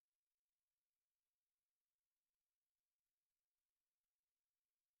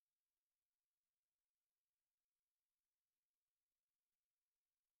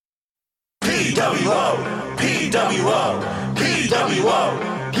PWO, PWO, PWO,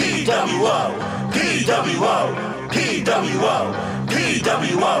 PWO, PWO, PWO,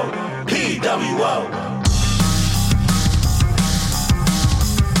 PWO, PWO.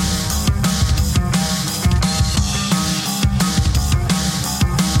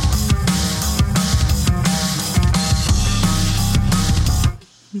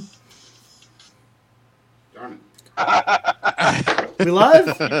 We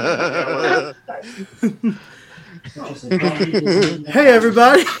live? Hey,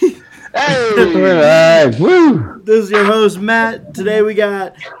 everybody. Hey, we're live. Woo! This is your host, Matt. Today we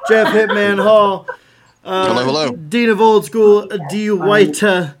got Jeff Hitman Hall, hello. Dean of Old School, D. White,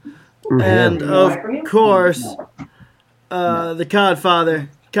 and of course, the Codfather,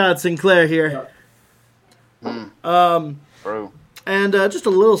 Cod Sinclair here. Bro. And just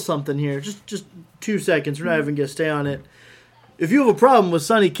a little something here, just 2 seconds. We're not even going to stay on it. If you have a problem with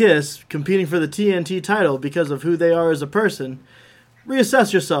Sonny Kiss competing for the TNT title because of who they are as a person,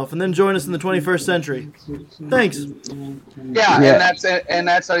 reassess yourself and then join us in the 21st century. Thanks. Yeah. And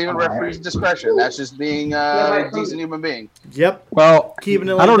that's not even referee's discretion. That's just being a decent human being. Yep. Well, Keeping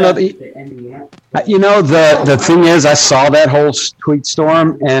it like I don't know. You know, the thing is, I saw that whole tweet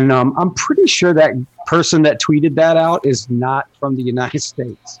storm, and I'm pretty sure that person that tweeted that out is not from the United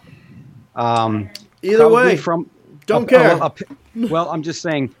States. Either way, don't care. Well, I'm just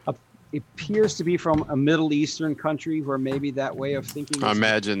saying, it appears to be from a Middle Eastern country where maybe that way of thinking is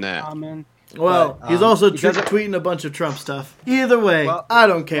Imagine that. common. Well, But, he's also because tweeting a bunch of Trump stuff. Either way, Well, I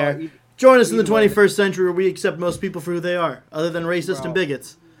don't care. well, Join us in the either way. 21st century where we accept most people for who they are, other than racist and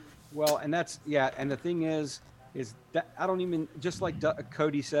bigots. Well, and that's and the thing is that I don't even, just like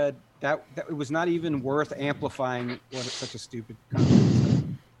Cody said, that it was not even worth amplifying what such a stupid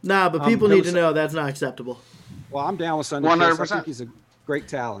comment. Nah, but people there need to was- know that's not acceptable. Well, I'm down with Sonny Kiss. 100%. I think he's a great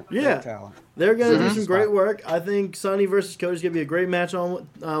talent. Yeah. Great talent. They're going to do some great work. I think Sonny versus Cody's going to be a great match on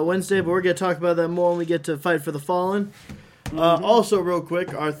Wednesday, but we're going to talk about that more when we get to Fight for the Fallen. Also, real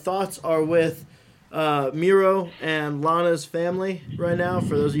quick, our thoughts are with Miro and Lana's family right now.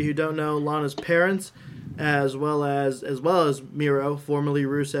 For those of you who don't know, Lana's parents, as well as Miro, formerly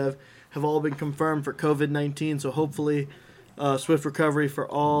Rusev, have all been confirmed for COVID-19, so hopefully swift recovery for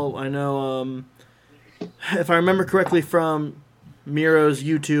all. I know, if I remember correctly from Miro's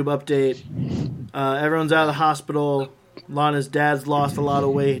YouTube update, everyone's out of the hospital. Lana's dad's lost a lot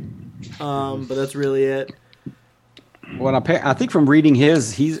of weight, but that's really it. Well, I think from reading he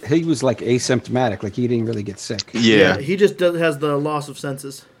was like asymptomatic, like he didn't really get sick. Yeah. He just has the loss of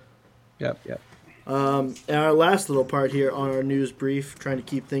senses. Yep. And our last little part here on our news brief, trying to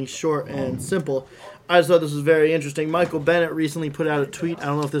keep things short and simple. I just thought this was very interesting. Michael Bennett recently put out a tweet, I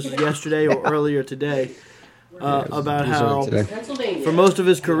don't know if this was yesterday or earlier today, about how for most of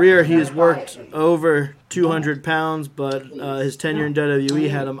his career he has worked over 200 pounds, but his tenure in WWE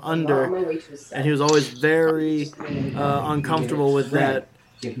had him under, and he was always very uncomfortable with that.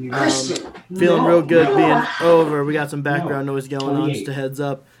 Feeling real good being over. We got some background noise going on, just a heads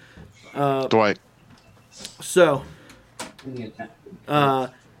up. Dwight. So, I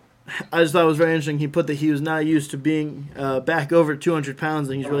just thought it was very interesting. He put that he was not used to being back over 200 pounds,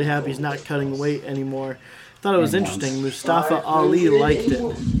 and he's really happy he's not cutting weight anymore. Thought it was interesting. Mustafa Ali liked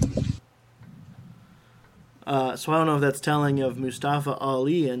it. So I don't know if that's telling of Mustafa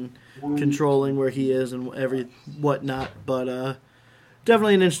Ali and controlling where he is and whatnot, but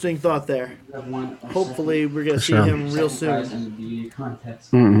definitely an interesting thought there. Hopefully we're going to see him real soon.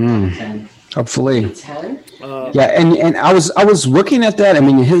 Hopefully. And I was looking at that. I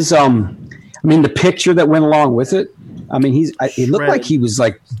mean, the picture that went along with it. I mean, it looked like he's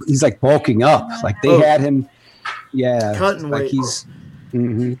bulking up. Like they had him, cutting like weight. He's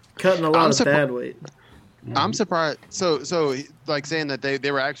Cutting a lot of bad weight. I'm surprised. So like saying that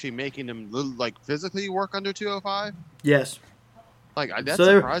they were actually making him like physically work under 205. Yes. Like that So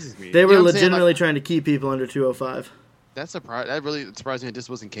surprises me. They You were know what I'm saying? legitimately Like, trying to keep people under 205. that really surprised me. It just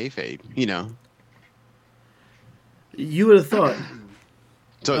wasn't kayfabe. You know. You would have thought.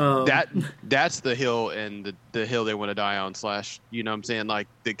 So that's the hill and the hill they want to die on / you know what I'm saying, like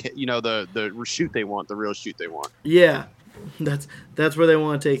the shoot they want, the real shoot they want. Yeah, that's where they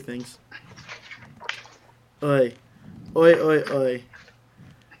want to take things. Oi, oi, oi, oi.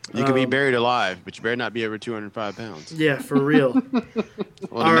 You can be buried alive, but you better not be over 205 pounds. Yeah, for real. Well,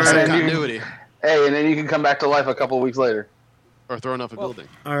 All the mess right. of continuity. Hey, and then you can come back to life a couple of weeks later. Or thrown off a building.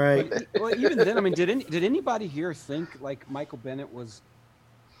 All right. Well, even then, I mean, did anybody here think like Michael Bennett was,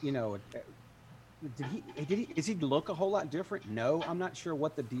 is he look a whole lot different? No, I'm not sure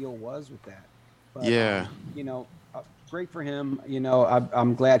what the deal was with that. But, Yeah. great for him. You know,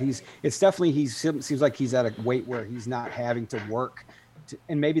 I'm glad he seems like he's at a weight where he's not having to work.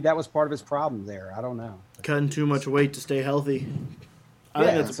 And maybe that was part of his problem there. I don't know. Cutting too much weight to stay healthy. I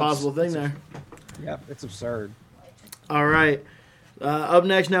think that's a possible thing there. Yeah, it's absurd. All right. Up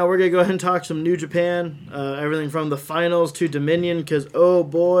next now, we're going to go ahead and talk some New Japan. Everything from the finals to Dominion because, oh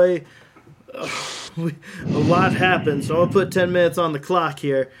boy, a lot happened. So I'm going to put 10 minutes on the clock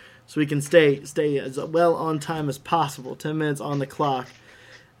here so we can stay as well on time as possible. 10 minutes on the clock.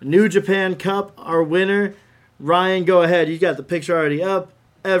 New Japan Cup, our winner. Ryan, go ahead. You got the picture already up.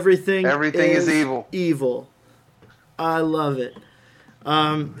 Everything is evil. Evil. I love it.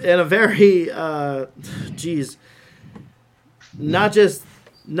 And a very, not just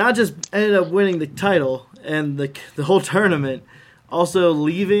ended up winning the title and the whole tournament, also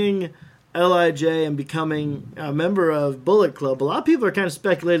leaving LIJ and becoming a member of Bullet Club. A lot of people are kind of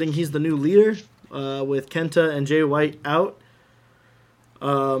speculating he's the new leader with Kenta and Jay White out.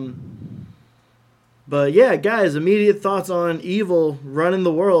 But yeah, guys, immediate thoughts on Evil running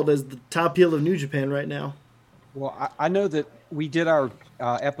the world as the top heel of New Japan right now. Well, I know that we did our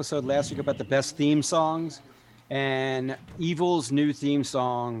episode last week about the best theme songs, and Evil's new theme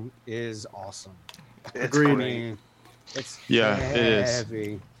song is awesome. Agreed. I mean, it's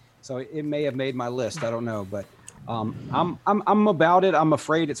heavy. So it may have made my list. I don't know, but I'm about it. I'm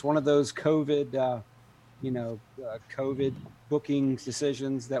afraid it's one of those COVID booking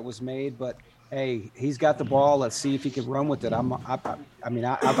decisions that was made, but. Hey, he's got the ball. Let's see if he can run with it. I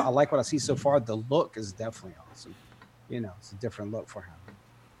like what I see so far. The look is definitely awesome. You know, it's a different look for him.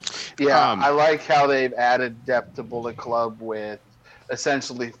 Yeah, I like how they've added depth to Bullet Club with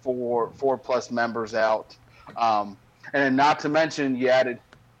essentially four plus members out, and then not to mention you added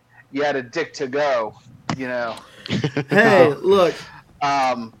Dick to go. You know. Hey, look.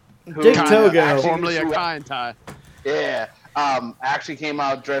 Dick Togo, formerly a Kai Tai. Yeah, actually came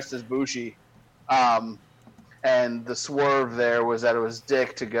out dressed as Bushi. And the swerve there was that it was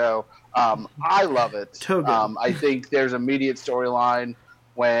Dick to go. I love it. I think there's immediate storyline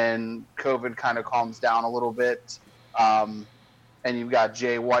when COVID kind of calms down a little bit, and you've got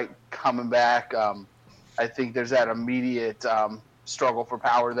Jay White coming back. I think there's that immediate struggle for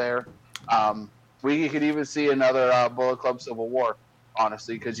power there. We could even see another Bullet Club Civil War,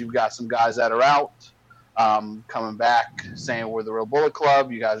 honestly, because you've got some guys that are out. Coming back, saying we're the real Bullet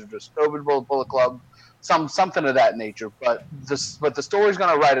Club. You guys are just COVID Bullet Club, something of that nature. But the story's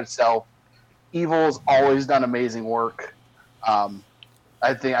going to write itself. Evil's always done amazing work.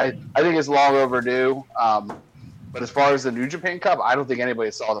 I think it's long overdue. But as far as the New Japan Cup, I don't think anybody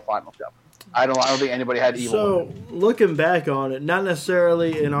saw the Final Cup. I don't think anybody had Evil. So looking back on it, not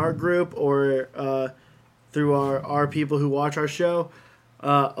necessarily in our group or through our people who watch our show,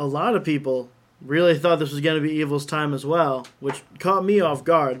 a lot of people really thought this was going to be Evil's time as well, which caught me off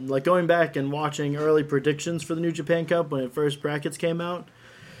guard. Like going back and watching early predictions for the New Japan Cup when it first brackets came out,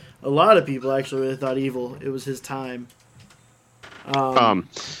 a lot of people actually really thought it was his time. I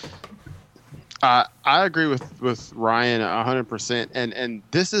agree with Ryan 100%, and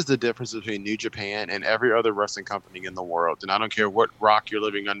this is the difference between New Japan and every other wrestling company in the world. And I don't care what rock you're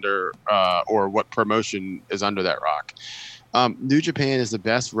living under or what promotion is under that rock. New Japan is the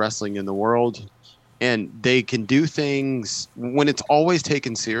best wrestling in the world, and they can do things when it's always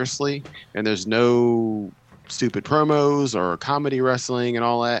taken seriously and there's no stupid promos or comedy wrestling and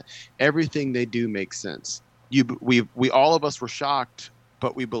all that. Everything they do makes sense. We all of us were shocked,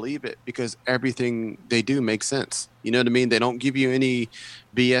 but we believe it because everything they do makes sense. You know what I mean? They don't give you any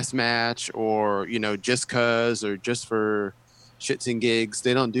BS match or, just cause or just for shits and gigs.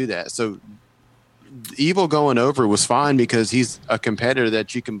 They don't do that. So Evil going over was fine because he's a competitor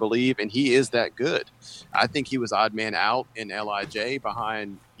that you can believe, and he is that good. I think he was odd man out in LIJ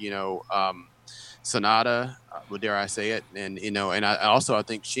behind, Sonata, dare I say it, and and I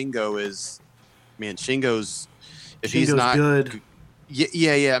think Shingo is, Shingo's he's not good.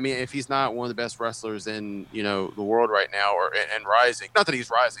 Yeah. I mean, if he's not one of the best wrestlers in the world right now, and rising, not that he's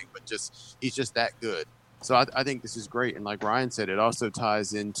rising, but he's just that good. So I think this is great, and like Ryan said, it also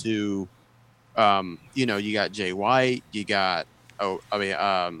ties into. You got Jay White, you got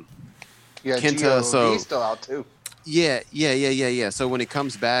Kenta, so he's still out too. Yeah. So when it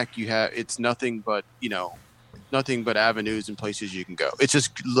comes back, it's nothing but avenues and places you can go. It's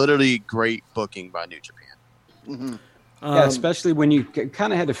just literally great booking by New Japan. Mm-hmm. Yeah, especially when you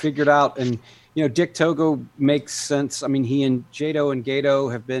kind of had to figure it out. And Dick Togo makes sense. I mean, he and Jado and Gato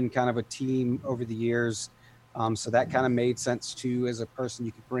have been kind of a team over the years. So that kind of made sense too as a person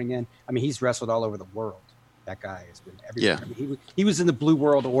you could bring in. I mean, he's wrestled all over the world. that guy has been everywhere. I mean, he was in the Blue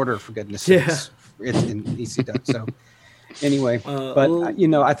World Order, for goodness sakes. In ECW. So anyway, but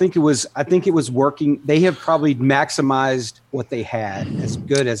I think it was working. They have probably maximized what they had as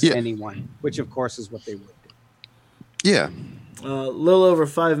good as anyone, which of course is what they would do. Yeah. A little over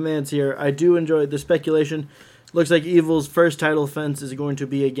 5 minutes here. I do enjoy the speculation. Looks like Evil's first title defense is going to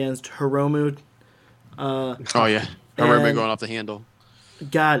be against Hiromu. Hiromu going off the handle.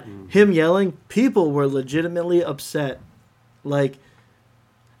 God, him yelling, people were legitimately upset. Like,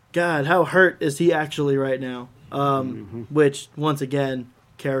 God, how hurt is he actually right now? Which, once again,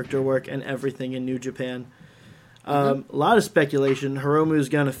 character work and everything in New Japan. A lot of speculation. Hiromu's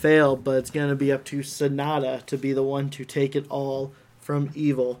going to fail, but it's going to be up to Sanada to be the one to take it all from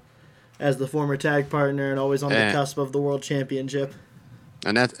Evil as the former tag partner and always on the cusp of the World Championship.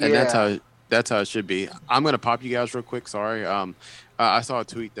 And that's how it should be. I'm going to pop you guys real quick. Sorry. I saw a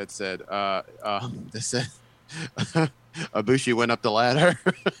tweet that said Ibushi went up the ladder.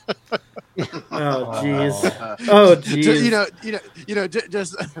 Oh jeez.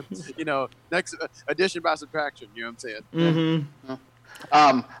 Just next addition by subtraction. You know what I'm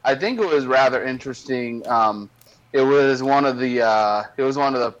saying? I think it was rather interesting. It was one of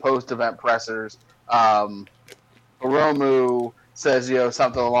the post-event pressers. Hiromu says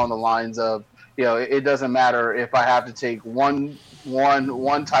something along the lines of it doesn't matter if I have to take one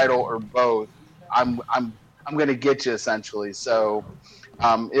title or both. I'm going to get you, essentially. So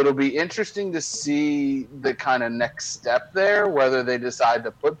it'll be interesting to see the kind of next step there, whether they decide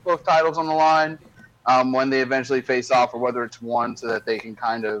to put both titles on the line when they eventually face off, or whether it's one so that they can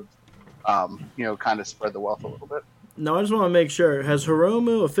kind of spread the wealth a little bit. No, I just want to make sure. Has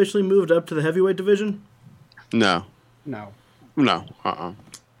Hiromu officially moved up to the heavyweight division? No. I'm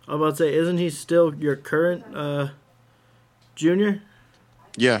about to say, isn't he still your current junior?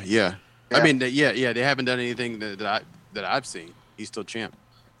 Yeah. I mean, they haven't done anything that I've seen. He's still champ.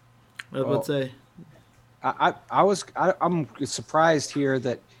 I was about to say. I'm surprised here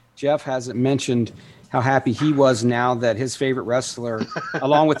that Jeff hasn't mentioned how happy he was now that his favorite wrestler,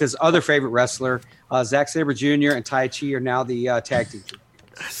 along with his other favorite wrestler, Zack Sabre Jr. and Tai Chi, are now the tag team.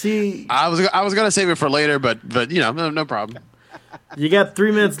 See, I was gonna save it for later, but no problem. You got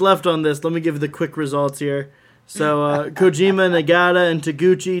 3 minutes left on this. Let me give you the quick results here. So Kojima, Nagata, and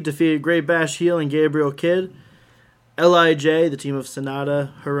Taguchi defeated Great Bash Heel and Gabriel Kidd. LIJ, the team of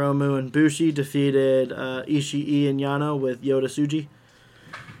Sanada, Hiromu, and Bushi, defeated Ishii and Yano with Yota Tsuji.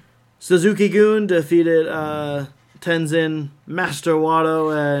 Suzuki-gun defeated Tenzin, Master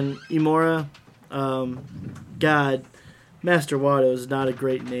Wato, and Imura. God, Master Wato is not a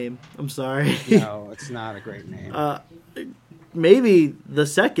great name. I'm sorry. No, it's not a great name. Maybe the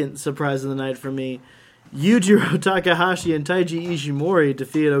second surprise of the night for me. Yujiro Takahashi and Taiji Ishimori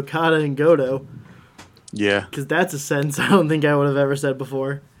defeated Okada and Goto. Yeah. Because that's a sentence I don't think I would have ever said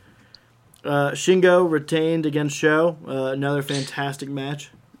before. Shingo retained against Sho. Another fantastic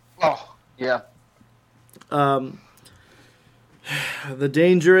match. Oh, yeah. The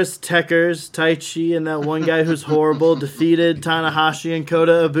Dangerous Techers, Taichi, and that one guy who's horrible defeated Tanahashi and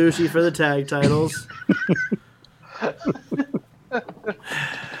Kota Ibushi for the tag titles.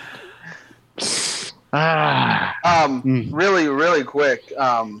 Really, really quick,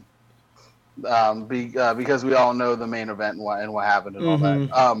 because we all know the main event and what happened and all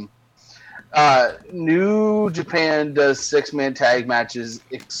that. New Japan does 6-man tag matches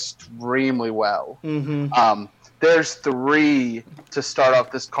extremely well. There's 3 to start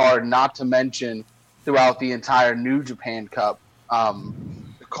off this card, not to mention throughout the entire New Japan Cup.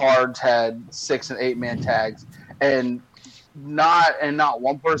 The cards had 6- and 8-man tags, and not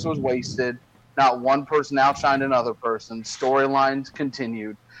one person was wasted. Not one person outshined another person. Storylines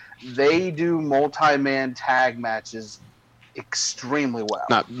continued. They do multi-man tag matches extremely well.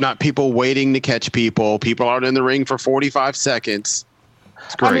 Not people waiting to catch people. People aren't in the ring for 45 seconds.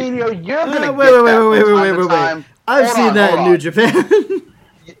 It's great. I mean, you're going to wait. I've seen that in New Japan.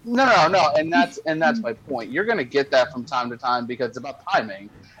 No, and that's my point. You're going to get that from time to time because it's about timing.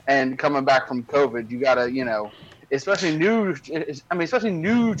 And coming back from COVID, you got to, especially New Japan,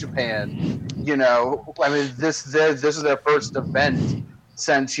 this is their first event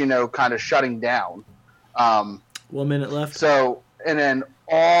since, kind of shutting down. 1 minute left. So, and then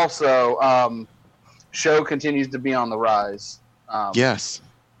also, Sho continues to be on the rise. Yes.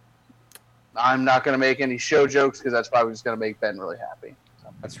 I'm not going to make any Sho jokes because that's probably just going to make Ben really happy. So.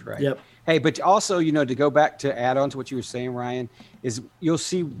 That's right. Yep. Hey, but also, to go back to add on to what you were saying, Ryan, is you'll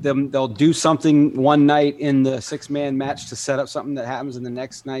see them. They'll do something one night in the 6-man match to set up something that happens in the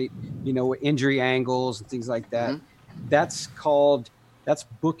next night. Injury angles and things like that. That's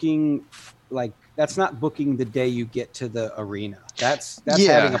booking like That's not booking the day you get to the arena. That's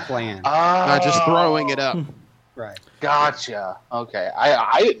having a plan. Not just throwing it up. Right. Gotcha. Okay.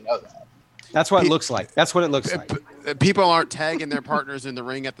 I didn't know that. That's what it looks like. That's what it looks like. People aren't tagging their partners in the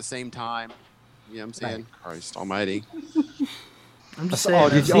ring at the same time. You know what I'm saying? Right. Christ almighty. I'm just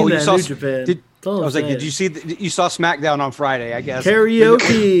saying. You saw New Japan. I was like, did you see? You saw SmackDown on Friday, I guess.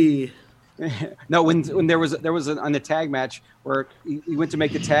 Karaoke. No, when there was on the tag match where he went to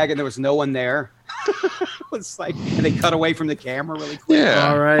make the tag and there was no one there. It's like, and they cut away from the camera really quick. Yeah.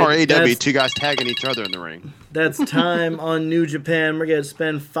 All right. Or AEW, two guys tagging each other in the ring. That's time on New Japan. We're going to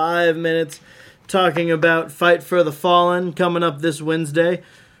spend 5 minutes talking about Fight for the Fallen coming up this Wednesday.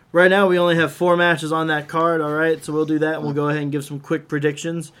 Right now, we only have 4 matches on that card, all right? So we'll do that, and we'll go ahead and give some quick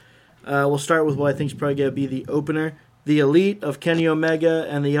predictions. We'll start with what I think is probably going to be the opener. The Elite of Kenny Omega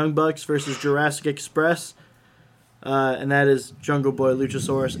and the Young Bucks versus Jurassic Express. And that is Jungle Boy,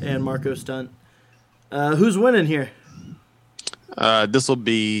 Luchasaurus, and Marco Stunt. Who's winning here? This will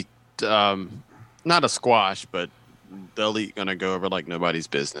be not a squash, but the Elite going to go over like nobody's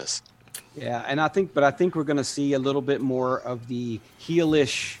business. Yeah, and I think we're going to see a little bit more of the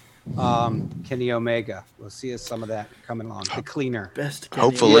heelish Kenny Omega. We'll see some of that coming along. The cleaner, best. Kenny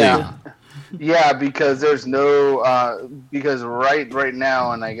Hopefully, yeah, because there's no because right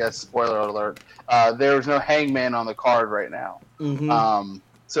now, and I guess spoiler alert, there's no Hangman on the card right now. Mm-hmm.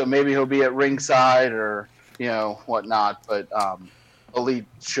 So maybe he'll be at ringside or whatnot, but Elite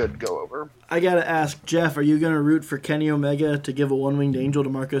should go over. I gotta ask Jeff, are you gonna root for Kenny Omega to give a one-winged angel to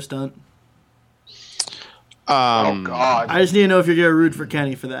Marco Stunt? Oh God! I just need to know if you're gonna root for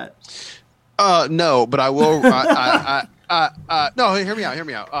Kenny for that. No, but I will. No, hear me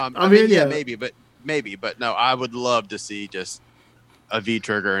out. Maybe, but no, I would love to see just a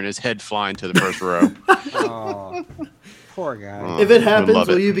V-trigger and his head flying to the first row. Oh, poor guy. If it happens,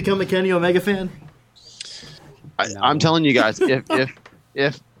 will you become a Kenny Omega fan? I'm telling you guys,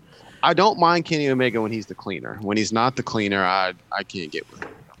 if I don't mind Kenny Omega when he's the cleaner. When he's not the cleaner, I can't get with it.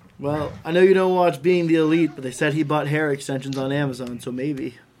 Well, I know you don't watch Being the Elite, but they said he bought hair extensions on Amazon, so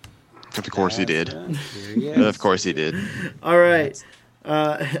maybe. Of course he did. Of course he did. All right.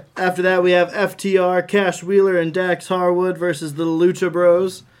 After that, we have FTR, Cash Wheeler, and Dax Harwood versus the Lucha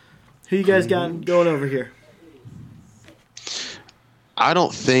Bros. Who you guys got going over here? I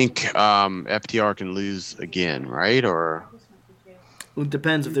don't think FTR can lose again, right? Or it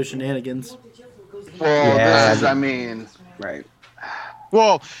depends if there's shenanigans. Well, right.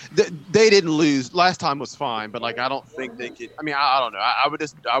 Well, they didn't lose. Last time was fine, but I don't think they could. I don't know. I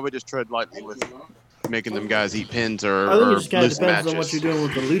would just tread lightly with making them guys eat pins or. I think it just kind of depends matches. on what you're doing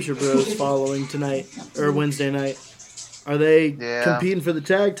with the Lucha Bros following tonight or Wednesday night. Are they competing for the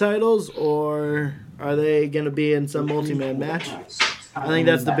tag titles or are they going to be in some multi-man match? I think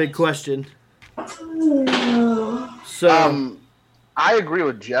that's the big question. So, I agree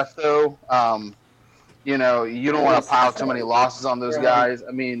with Jeff though. You don't want to pile too many losses on those guys.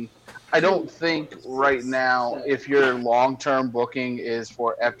 I don't think right now, if your long-term booking is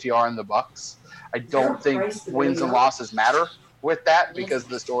for FTR and the Bucks, I don't think wins and losses matter with that because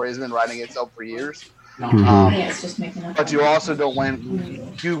the story has been writing itself for years. But you also don't want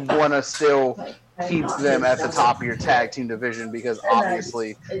to still keep them at the top of your tag team division because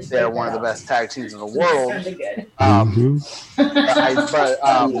obviously they're one of the best tag teams in the world. I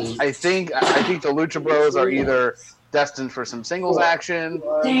think the Lucha Bros are either destined for some singles action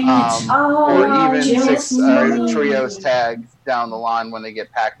or even 6 trios tag down the line when they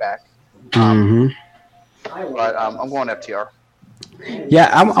get packed back. But I'm going FTR. Yeah,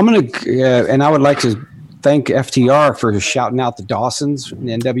 I'm going to, and I would like to thank FTR for shouting out the Dawsons in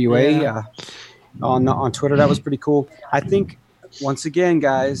the NWA on Twitter. That was pretty cool. I think, once again,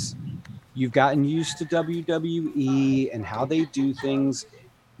 guys, you've gotten used to WWE and how they do things.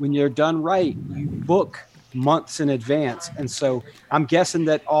 When you're done right, you book months in advance. And so I'm guessing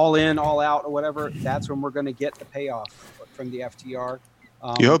that All In, All Out, or whatever, that's when we're going to get the payoff from the FTR.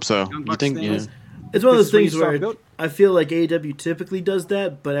 You hope so. You think? Yeah. It's one of those things where I feel like AEW typically does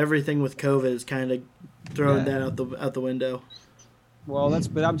that, but everything with COVID is kind of throwing that out the window. Well,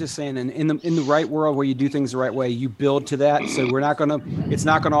 but I'm just saying, in the right world where you do things the right way, you build to that. So it's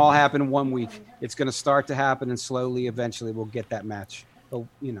not gonna all happen in 1 week. It's gonna start to happen, and slowly, eventually, we'll get that match. But,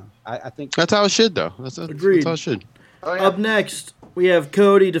 I think that's how it should, though. Agreed. That's how it should. Oh, yeah. Up next, we have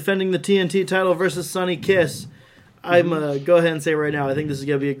Cody defending the TNT title versus Sonny Kiss. I'm go ahead and say right now, I think this is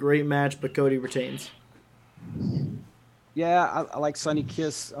gonna be a great match, but Cody retains. Yeah, I like Sonny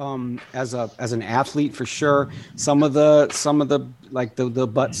Kiss as an athlete for sure. Some of the like the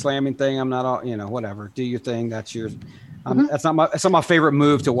butt slamming thing, I'm not all, whatever. Do your thing, that's yours. That's not my favorite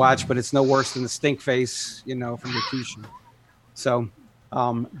move to watch, but it's no worse than the stink face, from Rikishi. So,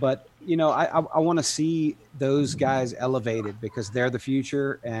 but I want to see those guys elevated because they're the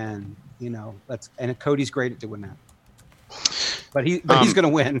future, and and Cody's great at doing that. But he's going to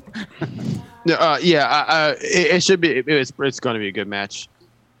win. It should be. It's going to be a good match.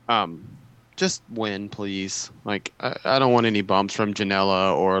 Just win, please. Like I don't want any bumps from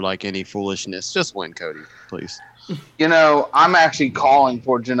Janela or like any foolishness. Just win, Cody, please. I'm actually calling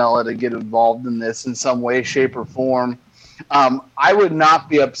for Janela to get involved in this in some way, shape, or form. I would not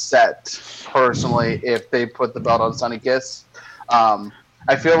be upset personally if they put the belt on Sonny Kiss.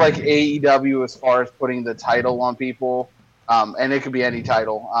 I feel like AEW, as far as putting the title on people, and it could be any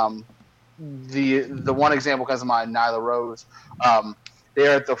title. The one example comes to mind, Nyla Rose.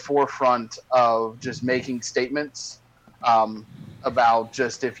 They're at the forefront of just making statements about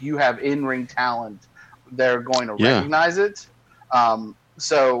just if you have in-ring talent, they're going to recognize it.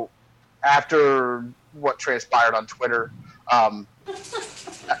 So after what transpired on Twitter,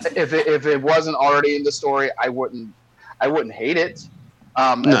 if it wasn't already in the story, I wouldn't hate it.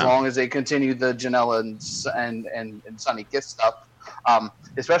 As long as they continue the Janela and Sonny Kiss stuff.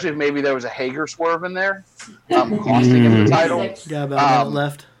 Especially if maybe there was a Hager swerve in there, costing him the title. Yeah, about a minute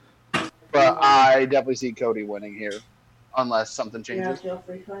left. But I definitely see Cody winning here, unless something changes.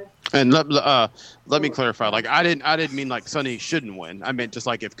 And let me clarify. Like I didn't mean like Sonny shouldn't win. I meant just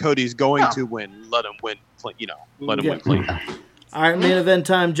like if Cody's going to win, let him win. Let him win clean. All right, main event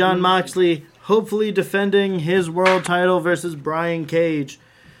time. Jon Moxley hopefully defending his world title versus Brian Cage.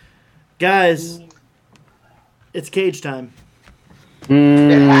 Guys, it's Cage time.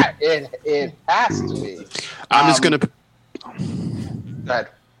 It has to be. I'm just gonna. Go ahead.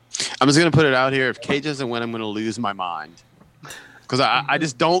 I'm just gonna put it out here. If Cage doesn't win, I'm gonna lose my mind because I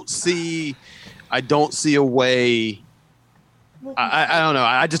just don't see. I don't see a way. I don't know.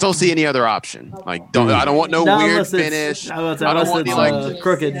 I just don't see any other option. Like I don't want no weird finish. I don't want any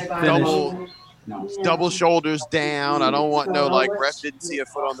crooked finish. Double shoulders down. I don't want no ref didn't see a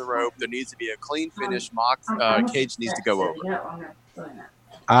foot on the rope. There needs to be a clean finish. Cage needs to go over.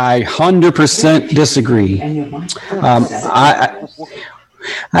 I 100% disagree.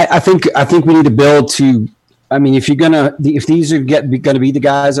 I think we need to build to. I mean, if these are gonna be the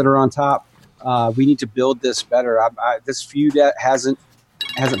guys that are on top, we need to build this better. This feud hasn't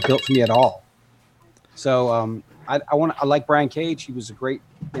built for me at all. So I like Brian Cage. He was a great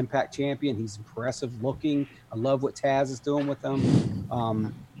Impact champion. He's impressive looking. I love what Taz is doing with him.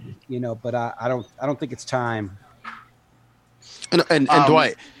 But I don't think it's time. And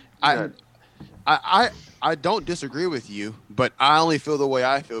Dwight, I don't disagree with you, but I only feel the way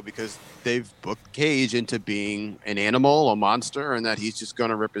I feel because they've booked Cage into being an animal, a monster, and that he's just going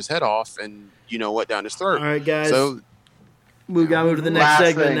to rip his head off and down his throat. All right, guys. So we got to move to the next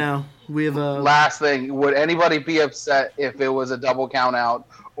segment now. We have last thing. Would anybody be upset if it was a double count out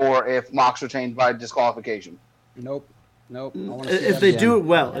or if Mox retained by disqualification? Nope. If they do it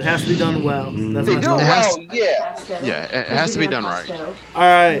well, it has to be done well. That's they do it well, yeah, it has to be done right. All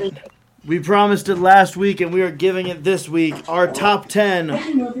right. We promised it last week, and we are giving it this week. Our top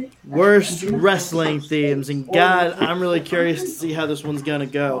 10 worst wrestling themes. And God, I'm really curious to see how this one's going to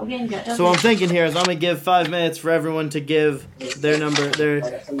go. So what I'm thinking here is I'm going to give 5 minutes for everyone to give their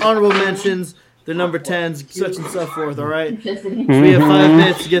honorable mentions, their number 10s, such and so forth, all right? So we have 5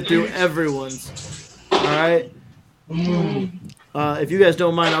 minutes to get through everyone's. All right? If you guys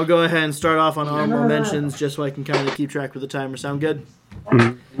don't mind, I'll go ahead and start off on honorable mentions just so I can kind of keep track with the timer. Sound good? All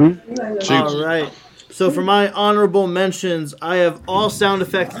right. So for my honorable mentions, I have all sound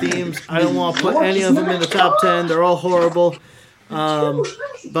effect themes. I don't want to put any of them in the top 10. They're all horrible.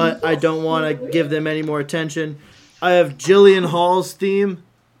 But I don't want to give them any more attention. I have Jillian Hall's theme,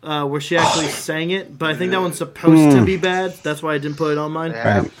 where she actually sang it, but I think that one's supposed to be bad. That's why I didn't put it on mine.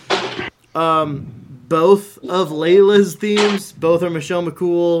 Both of Layla's themes, both are Michelle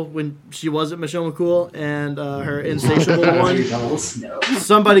McCool when she wasn't Michelle McCool, and her Insatiable one.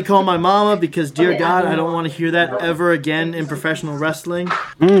 Somebody call my mama because, dear God, I don't want to hear that ever again in professional wrestling.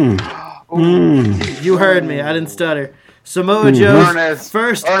 You heard me. I didn't stutter. Samoa Joe's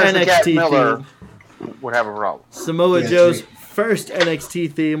first NXT theme. Would have a problem. Samoa Joe's first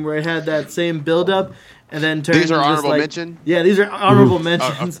NXT theme where it had that same build-up and then turned into honorable mention? Yeah, these are honorable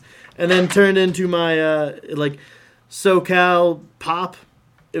mentions. And then turned into my SoCal pop.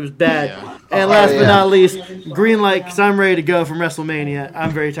 It was bad. Yeah. And last but not least, green light because I'm ready to go from WrestleMania.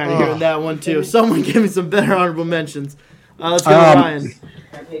 I'm very tired of hearing that one too. Someone give me some better honorable mentions. Let's go with Ryan.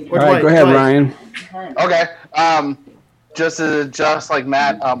 All right, go ahead, Ryan. Okay. Just like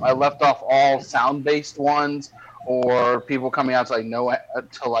Matt, I left off all sound-based ones or people coming out to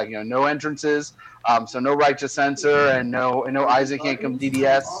no entrances. So no Righteous Censor and no Isaac Yankum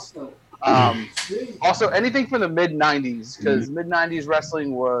DDS. Also, anything from the mid '90s, because mid '90s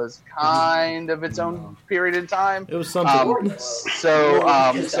wrestling was kind of its own period in time. It was something. So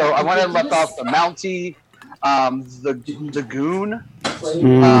I went and left off the Mountie, the Goon,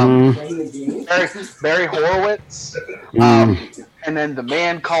 Barry Horowitz, and then the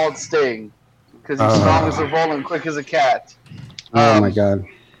Man Called Sting, because he's strong as a bull and quick as a cat. Oh my God!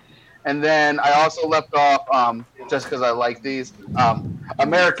 And then I also left off, just because I like these,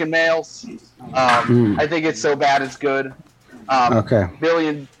 American Males. I think it's so bad it's good. Okay.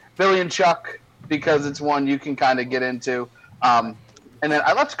 Billy and Chuck, because it's one you can kind of get into. And then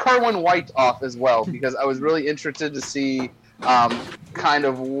I left Kerwin White off as well, because I was really interested to see kind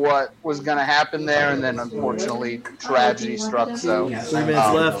of what was going to happen there, and then unfortunately tragedy struck. So 3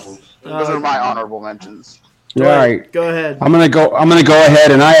 minutes left. Those are my honorable mentions. All right, go ahead. I'm gonna go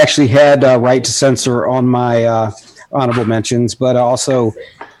ahead, and I actually had Right to Censor on my honorable mentions, but also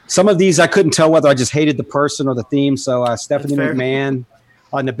some of these I couldn't tell whether I just hated the person or the theme. So Stephanie McMahon,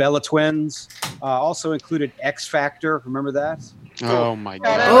 the Bella Twins, also included X Factor. Remember that? Oh my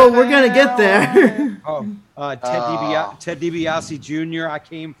God! Oh, we're gonna get there. Ted DiBiase Jr. I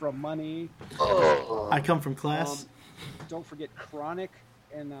Came From Money. I Come From Class. Don't forget Chronic,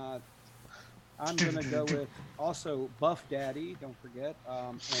 and I'm gonna go with also Buff Daddy. Don't forget,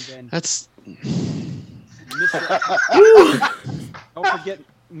 and then That's. Don't forget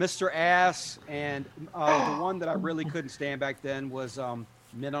Mr. Ass, and the one that I really couldn't stand back then was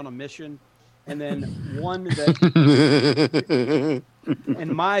Men on a Mission, and then one that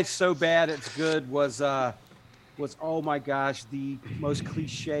and my So Bad It's Good was oh my gosh, the most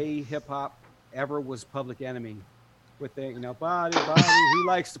cliche hip hop ever was Public Enemy. With the body, who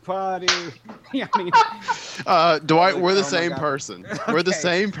likes to party? I mean, Dwight, we're the same person. We're okay. The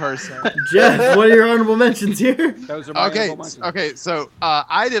same person. Jeff, what are your honorable mentions here? Those are my honorable mentions. Okay, so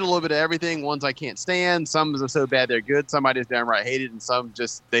I did a little bit of everything. Ones I can't stand. Some are so bad they're good. Some I just downright hated, and some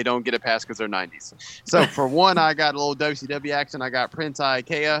just they don't get a pass because they're 90s. So for one, I got a little WCW action. I got Prince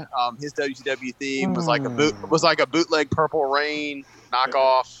Iaukea. His WCW theme was like a bootleg Purple Rain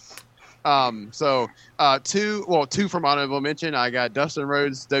knockoff. Two from honorable mention. I got Dustin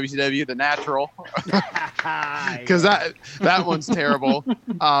Rhodes, WCW, The Natural, because that one's terrible.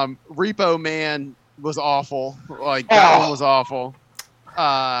 Repo Man was awful. Like that one was awful.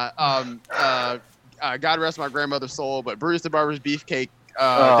 God rest my grandmother's soul, but Bruce the Barber's Beefcake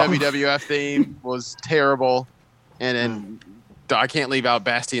WWF theme was terrible, and then. I can't leave out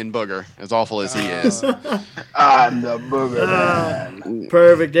Bastian Booger, as awful as he is. I'm the Booger Man.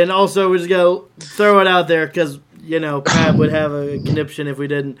 Perfect. And also, we just got to throw it out there because, Pat would have a conniption if we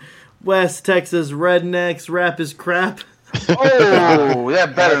didn't. West Texas Rednecks, Rap is Crap. Oh,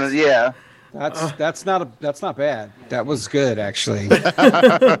 that better. Yeah. That's not bad. That was good, actually.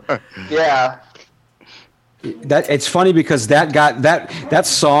 Yeah. That it's funny because that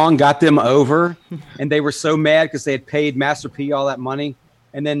song got them over, and they were so mad because they had paid Master P all that money,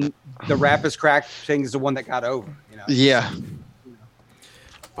 and then the Rap is Crack thing is the one that got over. Yeah.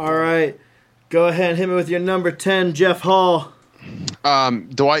 All right, go ahead and hit me with your number 10, Jeff Hall.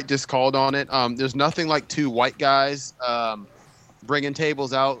 Dwight just called on it. There's nothing like two white guys bringing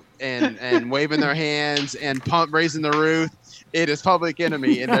tables out and waving their hands and raising the roof. It is Public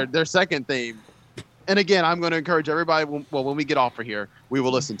Enemy and their second theme. And again, I'm going to encourage everybody. When we get off of here, we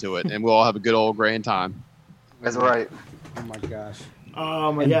will listen to it, and we'll all have a good old grand time. That's right. Oh my gosh.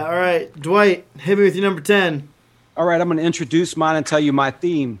 Oh my God! All right, Dwight, hit me with your number 10. All right, I'm going to introduce mine and tell you my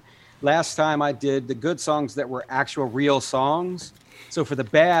theme. Last time I did the good songs that were actual real songs. So for the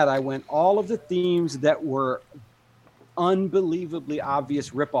bad, I went all of the themes that were unbelievably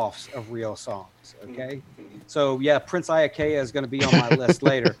obvious ripoffs of real songs. Okay. So yeah, Prince Iaukea is going to be on my list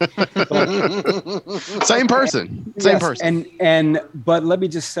later. Same person. But let me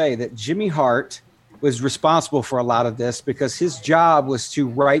just say that Jimmy Hart was responsible for a lot of this because his job was to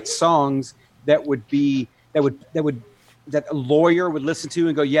write songs that a lawyer would listen to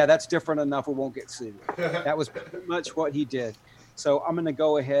and go, yeah, that's different enough. We won't get sued. That was pretty much what he did. So I'm going to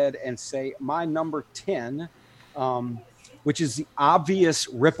go ahead and say my number 10, which is the obvious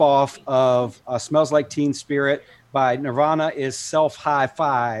ripoff of Smells Like Teen Spirit by Nirvana, is Self High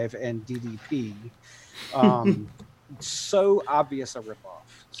Five and DDP. So obvious a ripoff.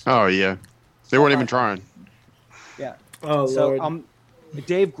 Oh, yeah. They weren't even trying. Yeah. Oh, so, Lord.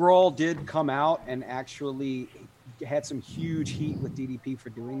 Dave Grohl did come out and actually had some huge heat with DDP for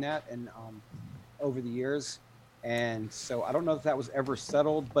doing that and over the years. And so I don't know if that was ever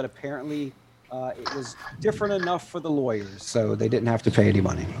settled, but apparently it was different enough for the lawyers, so they didn't have to pay any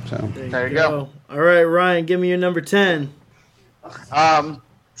money. So there you go. All right, Ryan, give me your number 10.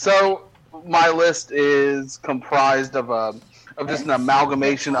 So my list is comprised of just an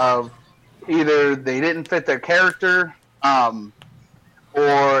amalgamation of either they didn't fit their character,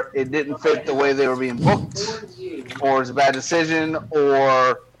 or it didn't fit the way they were being booked, or it's a bad decision,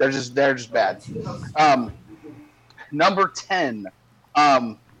 or they're just bad. Number 10,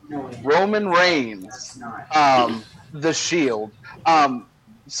 Roman Reigns, The Shield.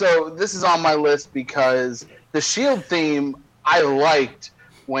 So this is on my list because the Shield theme I liked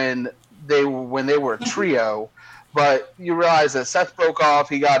when they were a trio, but you realize that Seth broke off,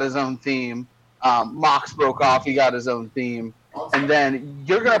 he got his own theme. Mox broke off, he got his own theme. And then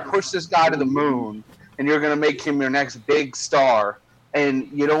you're going to push this guy to the moon, and you're going to make him your next big star. And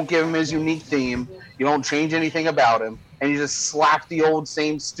you don't give him his unique theme. You don't change anything about him. And you just slap the old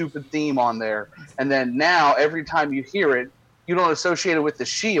same stupid theme on there. And then now, every time you hear it, you don't associate it with the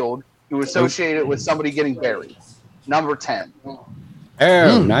Shield. You associate it with somebody getting buried. Number 10.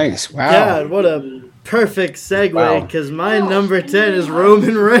 Oh, nice. Wow. God, what a perfect segue, because my number 10 is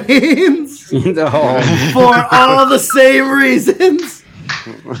Roman Reigns. For all the same reasons.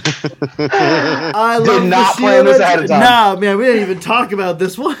 I love not plan this ahead of time. Nah, man, we didn't even talk about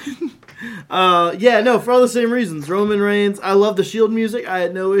this one. For all the same reasons. Roman Reigns, I love the Shield music. I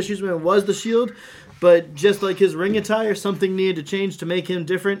had no issues when it was the Shield. But just like his ring attire, something needed to change to make him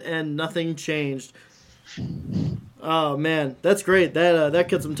different, and nothing changed. Oh, man, that's great. That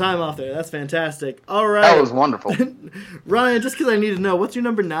cut some time off there. That's fantastic. All right. That was wonderful. Ryan, just because I need to know, what's your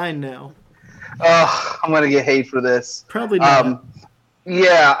number 9 now? I'm going to get hate for this. Probably not.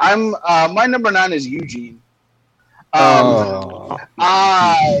 I'm. My number 9 is Eugene. I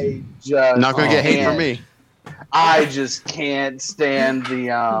just not going to get hate from me. I just can't stand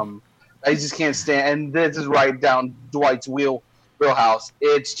I just can't stand, and this is right down Dwight's wheelhouse.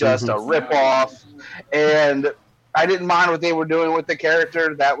 It's just a ripoff, and I didn't mind what they were doing with the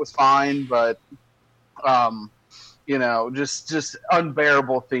character. That was fine, but just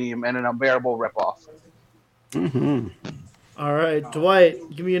unbearable theme and an unbearable ripoff. All right, Dwight,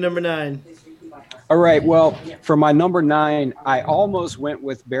 give me your number 9. All right, well, for my number 9, I almost went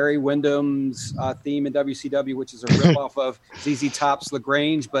with Barry Windham's theme in WCW, which is a ripoff of ZZ Top's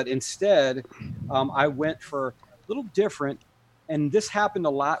LaGrange, but instead I went for a little different. And this happened a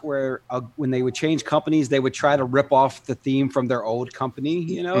lot where when they would change companies, they would try to rip off the theme from their old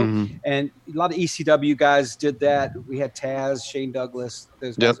company, And a lot of ECW guys did that. We had Taz, Shane Douglas,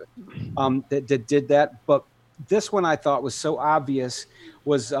 those guys that did that. But this one I thought was so obvious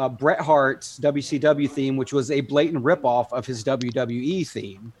was Bret Hart's WCW theme, which was a blatant ripoff of his WWE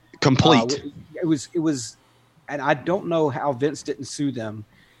theme. Complete. It was, and I don't know how Vince didn't sue them,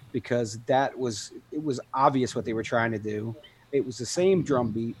 because it was obvious what they were trying to do. It was the same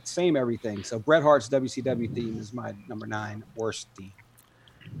drum beat, same everything. So Bret Hart's WCW theme is my number 9 worst theme.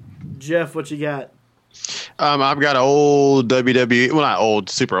 Jeff, what you got? I've got an old WWE, well, not old,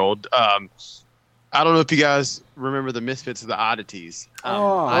 super old. I don't know if you guys remember the Misfits of the Oddities.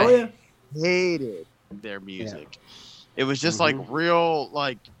 I hated their music. Yeah. It was just like real,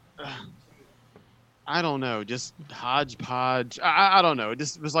 like, I don't know, just hodgepodge. I don't know. It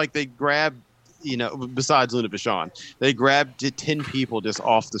just was like they grabbed, besides Luna Vachon, they grabbed 10 people just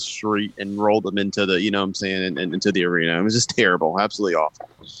off the street and rolled them into the, and into the arena. It was just terrible. Absolutely awful.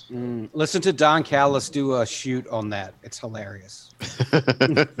 Listen to Don Callis do a shoot on that. It's hilarious.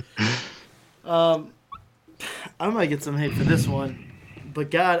 I might get some hate for this one, but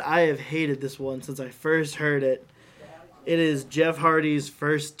God, I have hated this one since I first heard it. It is Jeff Hardy's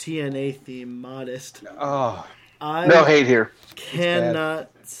first TNA theme, Modest. Oh, no hate here. Cannot.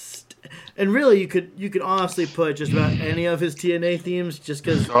 And really, you could honestly put just about any of his TNA themes, just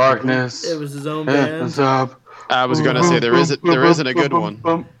because Darkness. It was his own band. I was gonna say there isn't a good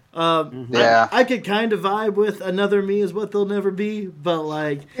one. I could kind of vibe with Another Me Is What They'll Never Be, but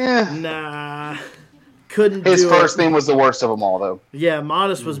nah, couldn't do it. His first theme was the worst of them all, though. Yeah,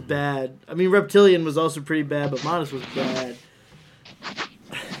 Modest was bad. I mean, Reptilian was also pretty bad, but Modest was bad.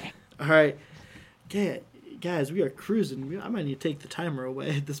 All right. Okay, guys, we are cruising. I might need to take the timer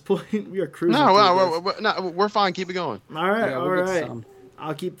away at this point. We are cruising. No, we're fine. Keep it going. All right, all right.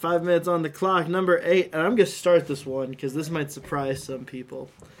 I'll keep 5 minutes on the clock. Number 8, and I'm going to start this one because this might surprise some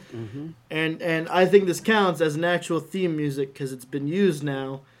people. And I think this counts as an actual theme music because it's been used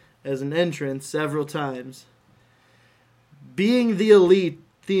now as an entrance several times. Being the Elite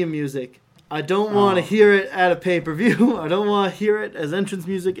theme music. I don't want to hear it at a pay-per-view. I don't want to hear it as entrance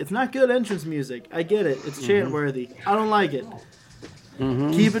music. It's not good entrance music. I get it. It's chant-worthy. I don't like it.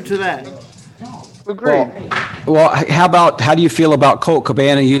 Keep it to that. Agreed. Well, how do you feel about Colt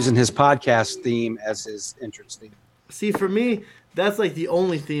Cabana using his podcast theme as his entrance theme? See, for me, that's like the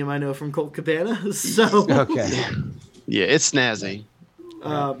only theme I know from Colt Cabana. So okay, yeah, it's snazzy.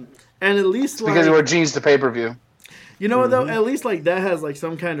 And at least it's because we're jeans to pay-per-view. You know what though? At least like that has like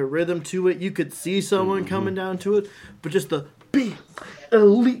some kind of rhythm to it. You could see someone coming down to it, but just the B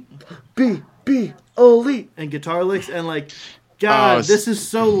elite, B elite, and guitar licks and like. God, this is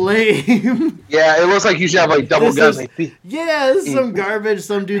so lame. Yeah, it looks like you should have like double guns. This is some garbage.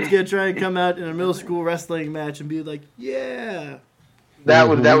 Some dude's gonna try and come out in a middle school wrestling match and be like, yeah. That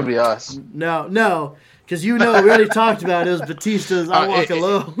would be us. No, because we already talked about it. It was Batista's I Walk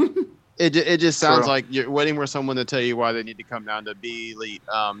Alone. It just sounds like you're waiting for someone to tell you why they need to come down to B Elite,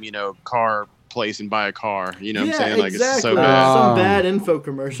 car place and buy a car. You know what I'm saying? Like exactly. It's so bad. Some bad info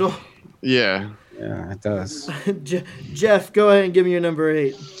commercial. Yeah. Yeah, it does. Jeff, go ahead and give me your number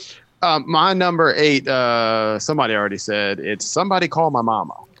 8. My number 8, somebody already said it's Somebody Call My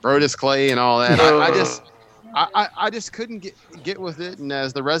Mama. Brodus Clay and all that. I just couldn't get with it. And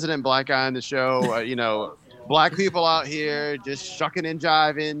as the resident black guy in the show, black people out here just shucking and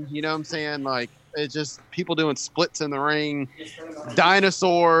jiving. You know what I'm saying? Like it's just people doing splits in the ring,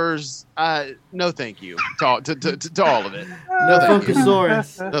 dinosaurs. No, thank you to all of it. No, thank you.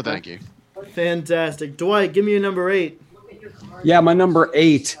 No, thank you. Fantastic. Dwight, give me your number 8. Yeah, my number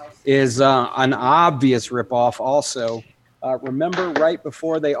 8 is an obvious ripoff also. Remember right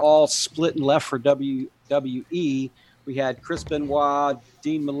before they all split and left for WWE, we had Chris Benoit,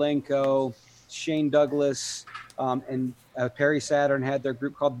 Dean Malenko, Shane Douglas, and Perry Saturn had their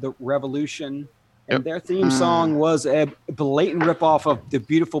group called The Revolution. And their theme song was a blatant ripoff of The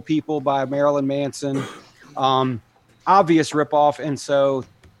Beautiful People by Marilyn Manson. Obvious ripoff. And so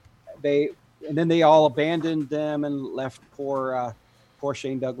then they all abandoned them and left poor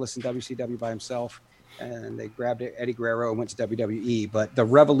Shane Douglas in WCW by himself, and they grabbed Eddie Guerrero and went to WWE. But the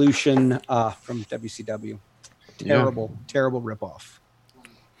Revolution from WCW, terrible ripoff.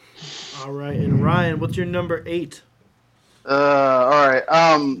 All right, and Ryan, what's your number 8? All right,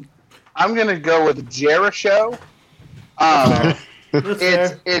 I'm gonna go with Jericho.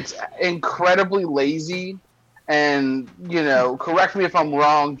 It's incredibly lazy. And, correct me if I'm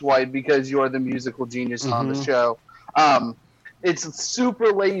wrong, Dwight, because you're the musical genius on the show. It's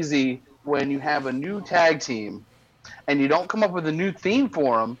super lazy when you have a new tag team and you don't come up with a new theme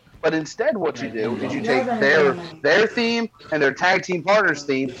for them, but instead what you do is you take their theme and their tag team partner's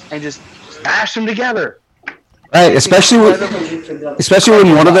theme and just smash them together. Right, especially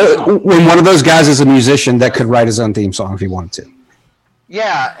when one of those guys is a musician that could write his own theme song if he wanted to.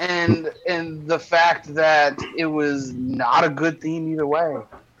 Yeah, and the fact that it was not a good theme either way.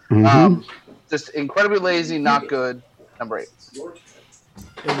 Just incredibly lazy, not good. Number 8.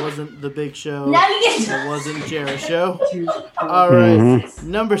 It wasn't the Big Show. It wasn't Jericho. All right,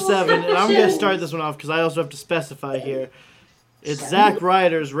 number 7, and I'm going to start this one off because I also have to specify here. It's Zack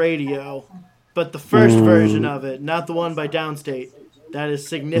Ryder's Radio, but the first version of it, not the one by Downstate. That is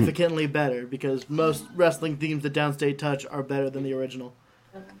significantly better because most wrestling themes that Downstate touch are better than the original.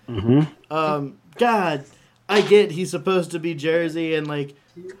 God, I get he's supposed to be Jersey and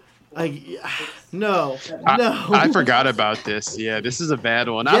no. I forgot about this. Yeah, this is a bad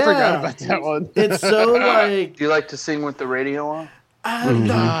one. I forgot about that one. It's so like. Do you like to sing with the radio on? I like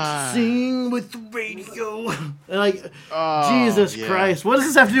to sing with the radio. And Jesus Christ, what does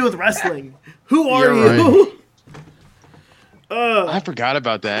this have to do with wrestling? Who are you? Right. I forgot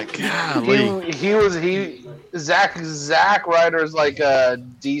about that. Golly. Zack Ryder's like a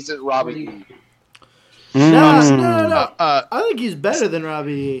decent Robbie E. No. I think he's better than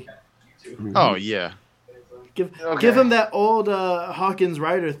Robbie E. Oh yeah. Give him that old Hawkins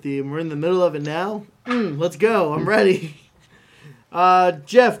Ryder theme. We're in the middle of it now. Let's go. I'm ready.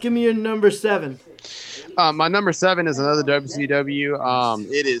 Jeff, give me your number 7. My number 7 is another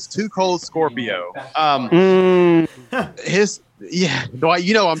WCW. It is Too Cold Scorpio. Dwight,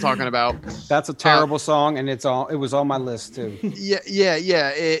 you know what I'm talking about. That's a terrible song, and it was on my list too. Yeah.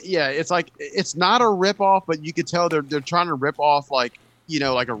 It's like it's not a rip off, but you could tell they're trying to rip off like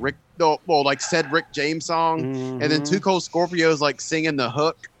a Rick James song, and then Too Cold Scorpio is like singing the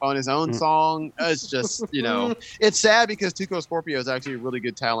hook on his own song. It's just it's sad because Too Cold Scorpio is actually a really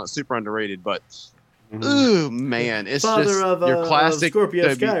good talent, super underrated, but. Ooh man, it's father just of, your classic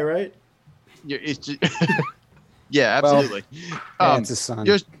Scorpio Sky, right? It's just, yeah, absolutely. It's his son.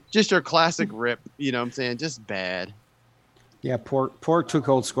 Just your classic rip. You know what I'm saying? Just bad. Yeah, poor Too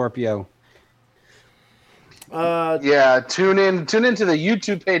Cold Scorpio. Tune into the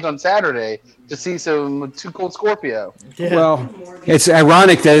YouTube page on Saturday to see some Too Cold Scorpio. Yeah. Well, it's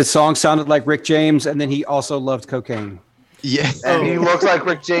ironic that his song sounded like Rick James, and then he also loved cocaine. Yeah, and he looks like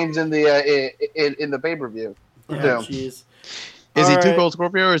Rick James in the in the pay-per-view. Jeez. Is he Too Cold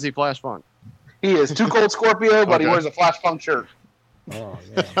Scorpio or is he Flash Funk? He is Too Cold Scorpio, but he wears a Flash Funk shirt. Oh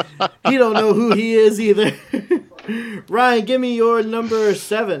yeah. He don't know who he is either. Ryan, give me your number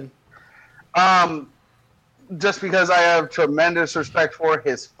 7. Just because I have tremendous respect for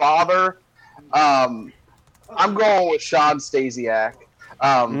his father, I'm going with Sean Stasiak.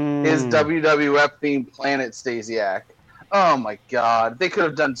 His WWF theme, Planet Stasiak. Oh my God, they could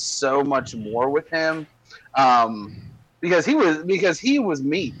have done so much more with him. Because he was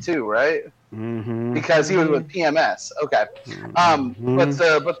meat too, right? Mm-hmm. Because he was with PMS. Okay.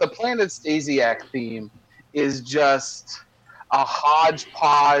 But the Planet Stasiak theme is just a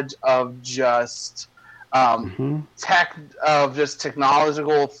hodgepodge of just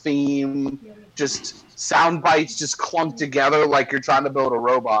technological theme, just sound bites just clumped together like you're trying to build a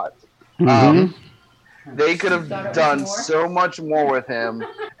robot. They could have done so much more with him,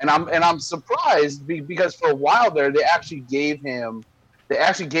 and I'm surprised because for a while there they actually gave him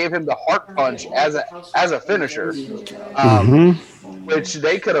the heart punch as a finisher, which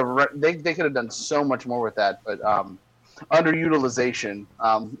they could have done so much more with that, but underutilization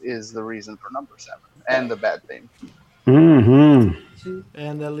is the reason for number 7 and the bad thing. And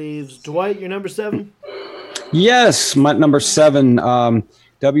that leaves Dwight, your number 7. Yes, my number 7.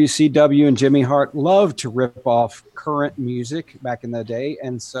 WCW and Jimmy Hart loved to rip off current music back in the day,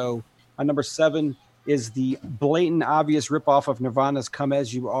 and so my number 7 is the blatant, obvious ripoff of Nirvana's "Come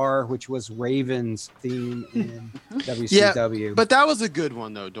As You Are," which was Raven's theme in WCW. Yeah, but that was a good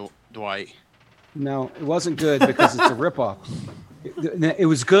one, though, Dwight. No, it wasn't good because it's a ripoff. It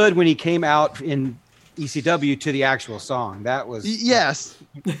was good when he came out in ECW to the actual song. That was yes.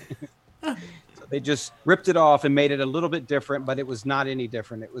 So they just ripped it off and made it a little bit different, but it was not any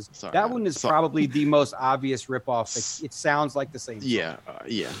different. It was that one is probably the most obvious ripoff. It sounds like the same. Yeah,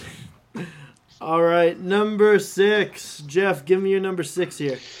 yeah. All right, number 6. Jeff, give me your number 6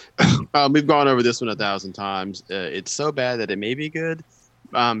 here. We've gone over this one 1,000 times. It's so bad that it may be good.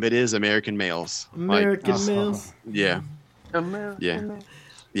 It is American Males. American Males? Yeah. American Males.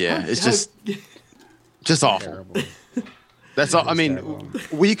 Yeah, it's just awful. That's all. I mean,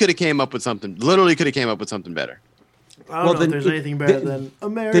 we could have came up with something. Literally could have came up with something better. I don't know if there's anything better than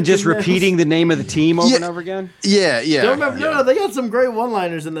American Than just Males. repeating the name of the team over and over again? Yeah. Don't remember, no, they got some great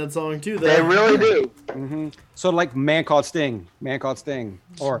one-liners in that song, too. They really do. So like Man Called Sting.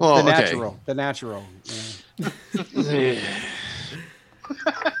 Or The Natural. The Natural. Yeah.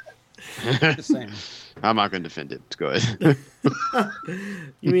 Just saying. I'm not going to defend it. Go ahead.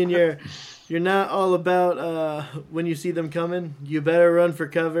 You mean you're not all about when you see them coming? You better run for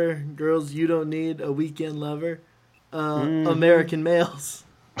cover. Girls, you don't need a weekend lover. American Males.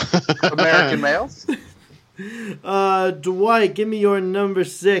 American Males? Dwight, give me your number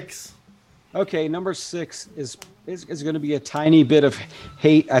 6. Okay, number 6 is going to be a tiny bit of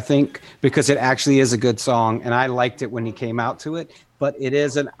hate, I think, because it actually is a good song, and I liked it when he came out to it, but it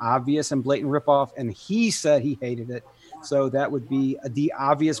is an obvious and blatant ripoff, and he said he hated it. So that would be the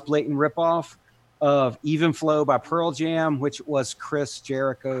obvious blatant ripoff of Even Flow by Pearl Jam, which was Chris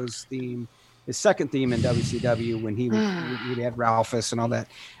Jericho's theme, his second theme in WCW when he had Ralphus and all that.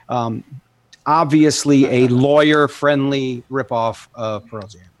 Obviously a lawyer-friendly ripoff of Pearl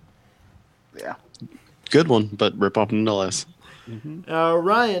Jam. Yeah. Good one, but ripoff nonetheless.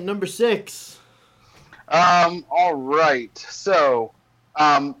 Ryan, number 6. All right. So,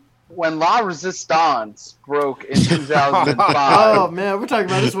 when La Resistance broke in 2005. Oh man, we're talking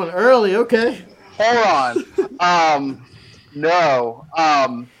about this one early. Okay. Hold on. No.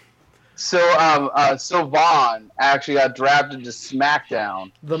 So Vaughn actually got drafted to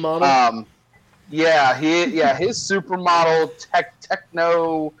SmackDown. The model. His supermodel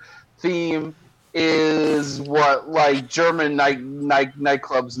techno theme is what like German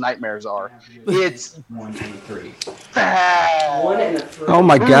nightclubs nightmares are. It's 1, 2, 3. Bad. Oh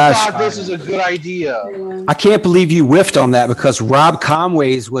my gosh! Who thought this is a good idea? I can't believe you whiffed on that because Rob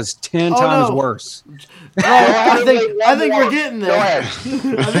Conway's was 10 times worse. I think we're getting there. Go ahead.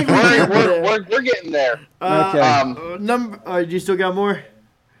 I think we're getting there. Okay. You still got more?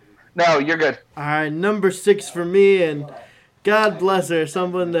 No, you're good. All right, number 6 for me, and God bless her,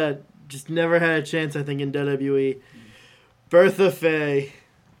 someone that just never had a chance, I think, in WWE. Bertha Faye.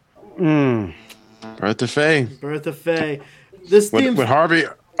 Bertha Faye. Bertha Faye. This theme with Harvey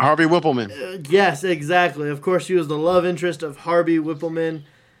Whippleman. Yes, exactly. Of course, she was the love interest of Harvey Whippleman.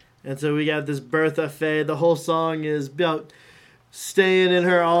 And so we got this Bertha Faye. The whole song is about staying in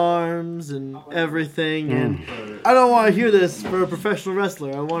her arms and everything. And I don't want to hear this for a professional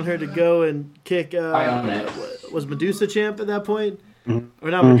wrestler. I want her to go and kick. Was Medusa champ at that point? Or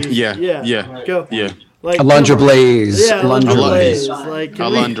not Medusa? Yeah. Go. Yeah. Like Alundra Blaze. Yeah, Alundra Blaze. Like,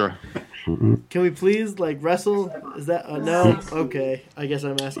 Alundra. Can we please wrestle? Is that no? Okay, I guess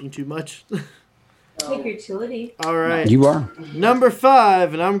I'm asking too much. Take your utility. All right, you are number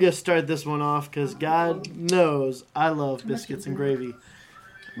 5, and I'm gonna start this one off because God knows I love biscuits and gravy.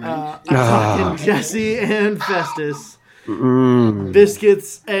 I'm talking Jesse and Festus.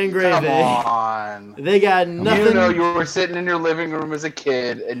 Biscuits and gravy. Come on. They got nothing. You know you were sitting in your living room as a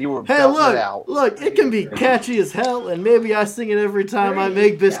kid and you were belting it out. Look, it can be catchy as hell, and maybe I sing it every time I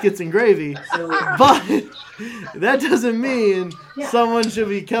make biscuits and gravy. But that doesn't mean someone should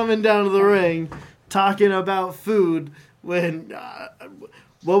be coming down to the ring talking about food when...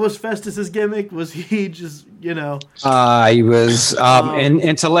 what was Festus's gimmick? Was he just, he was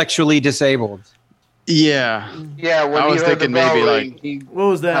intellectually disabled. Yeah. Yeah, when I was thinking maybe what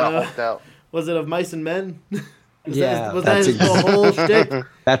was that? Was it of Mice and Men? Was that his whole shtick?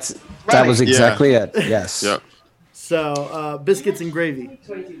 That was exactly it. Yes. Yep. So, biscuits and gravy.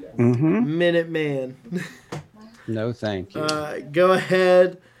 Minute Man. No, thank you. Go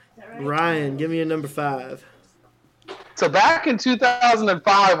ahead, Ryan. Give me a number 5. So back in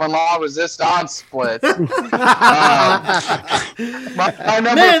 2005, when Law Resistance split, my number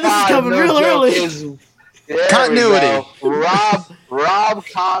 5, this is coming real early. Is, continuity. Rob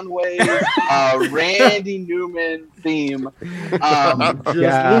Conway's Randy Newman theme.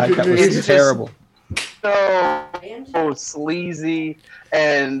 That was terrible. So sleazy,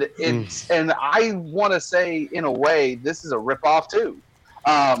 and and I want to say, in a way, this is a ripoff too.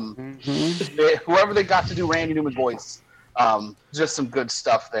 Whoever they got to do Randy Newman's voice, just some good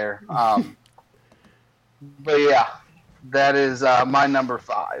stuff there. But yeah, that is my number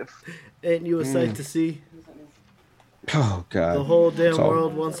 5. Ain't you a sight to see? Oh God! The whole damn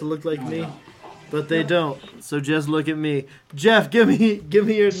world wants to look like me, but they don't. So just look at me, Jeff. Give me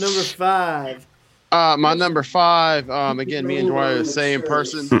your number 5. My number 5. Again, me and Dwight are the same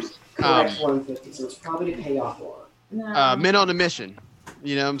person. Men on a Mission.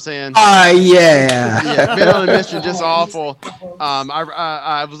 You know what I'm saying? Yeah. Men on a Mission, just awful.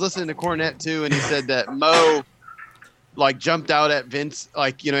 I was listening to Cornette too, and he said that Mo jumped out at Vince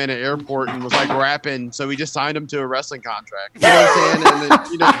in an airport and was rapping, so he just signed him to a wrestling contract. You know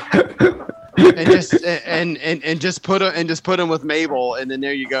what I'm saying? And just put him with Mabel, and then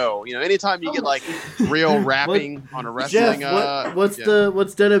there you go. Anytime you get real rapping on a wrestling. Jeff, what's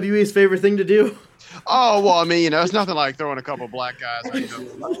WWE's favorite thing to do? Oh well, I mean, it's nothing like throwing a couple of black guys,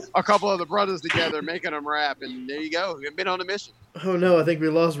 a couple of the brothers together, making them rap, and there you go. You've been on a mission. Oh no, I think we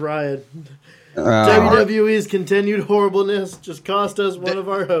lost Ryan. WWE's continued horribleness just cost us one of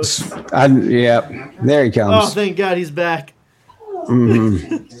our hosts. There he comes. Oh, thank God he's back.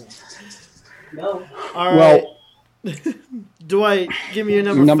 No. All right. Dwight, give me your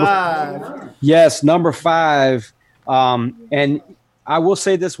number 5. Yes, number 5. And I will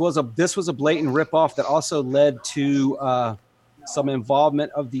say this was a blatant ripoff that also led to some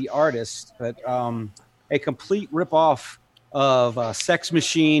involvement of the artist, but a complete ripoff of Sex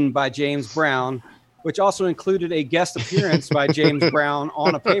Machine by James Brown, which also included a guest appearance by James Brown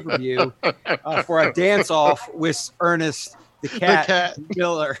on a pay-per-view for a dance-off with Ernest the Cat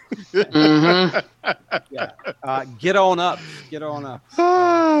Miller. Get on up.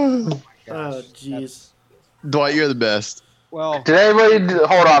 Oh, jeez. Dwight, you're the best. Well, did anybody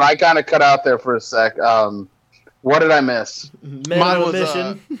hold on? I kind of cut out there for a sec. What did I miss? Men on a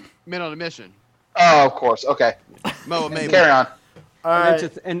Mission. Men on a Mission. Oh, of course. Okay. Mo and Mabel. Carry on. All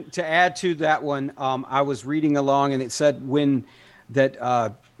right. And to add to that one, I was reading along, and it said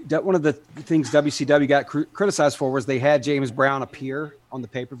that one of the things WCW got criticized for was they had James Brown appear on the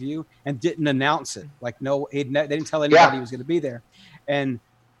pay-per-view and didn't announce it. They didn't tell anybody he was going to be there. And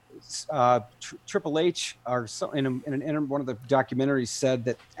Triple H, or in one of the documentaries, said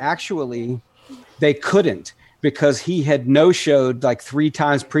that actually they couldn't because he had no-showed 3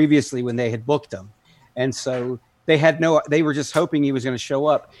 times previously when they had booked him. And so they were just hoping he was going to show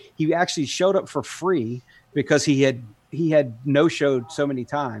up. He actually showed up for free because he had no-showed so many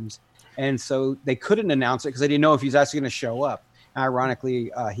times. And so they couldn't announce it because they didn't know if he was actually going to show up.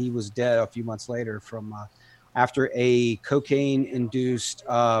 Ironically, he was dead a few months later from after a cocaine-induced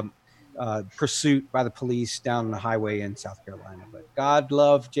pursuit by the police down the highway in South Carolina. But God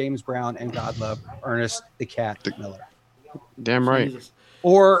love James Brown and God love Ernest the Cat Miller. Damn right. Jesus.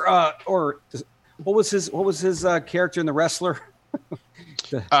 Or what was his character in The Wrestler?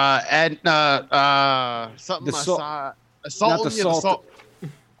 Add something. Assault.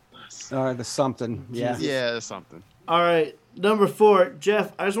 The something. Yeah. Yeah, something. All right, number 4,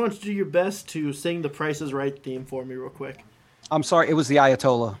 Jeff. I just want you to do your best to sing the Price is Right theme for me, real quick. I'm sorry, it was the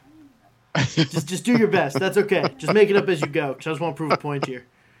Ayatollah. just do your best. That's okay. Just make it up as you go. Because I just want to prove a point here.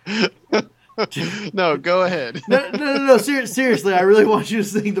 No, go ahead. No. Seriously, I really want you to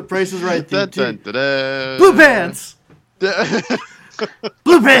sing the Price is Right theme. Blue Pants.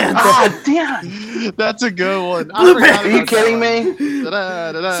 Blue Pants. Ah, damn. That's a good one. Are you kidding me?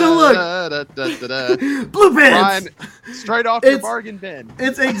 So look, Blue Pants. Ryan, straight off your bargain bin.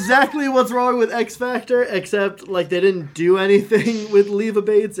 It's exactly what's wrong with X Factor, except like they didn't do anything with Leva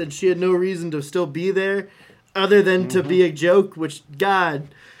Bates, and she had no reason to still be there, other than to be a joke. Which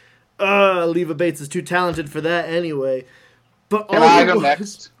Leva Bates is too talented for that anyway. But Can I go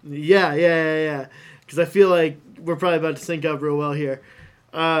next? Yeah. Because I feel like we're probably about to sync up real well here.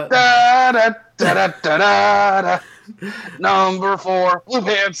 Number 4, Blue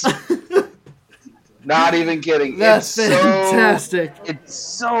Pants. Not even kidding. That's fantastic. It's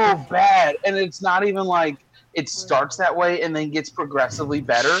so bad, and it's not even like it starts that way and then gets progressively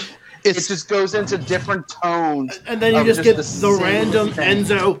better. It just goes into different tones, and then you just get the random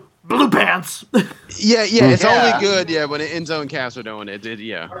Enzo Blue Pants. Yeah. It's only good, when Enzo and Cass are doing it.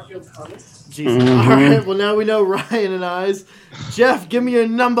 Jesus. All right. Well, now we know Ryan and I's. Jeff, give me your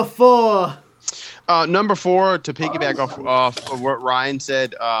number 4. Number 4, to piggyback off of what Ryan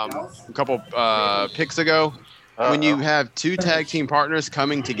said a couple picks ago. When you have 2 tag team partners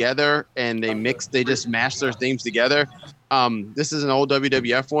coming together and they just mash their themes together. This is an old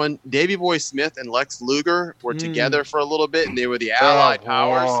WWF one. Davey Boy Smith and Lex Luger were together for a little bit, and they were the Allied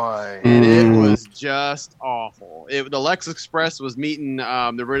Powers, and it was just awful. The Lex Express was meeting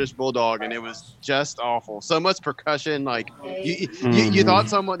the British Bulldog, and it was just awful. So much percussion, like you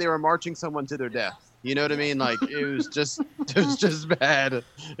thought they were marching someone to their death. You know what I mean? Like it was just bad.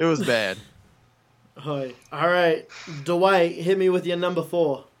 It was bad. All right, Dwight, hit me with your number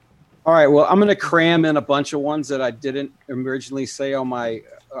 4. All right, well, I'm going to cram in a bunch of ones that I didn't originally say on my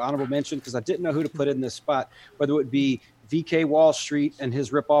honorable mention because I didn't know who to put in this spot, whether it would be VK Wall Street and his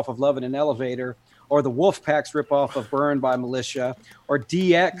ripoff of Love in an Elevator, or the Wolfpack's ripoff of Burn by Militia, or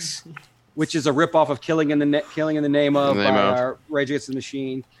DX, which is a ripoff of Killing in the Name of by Rage Against the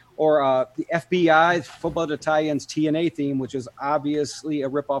Machine, or the FBI, Full Blood Italians TNA theme, which is obviously a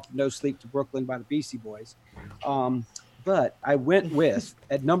ripoff of No Sleep to Brooklyn by the Beastie Boys. But I went with,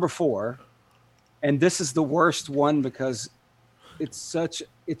 at number 4, and this is the worst one because it's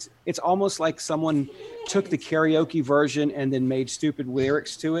almost like someone took the karaoke version and then made stupid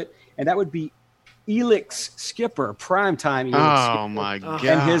lyrics to it, and that would be Elix Skipper, primetime Elix Skipper. Oh my god!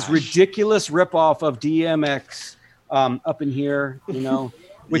 And his ridiculous ripoff of DMX, Up in Here,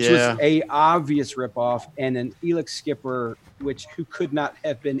 which was a obvious ripoff, and an Elix Skipper, who could not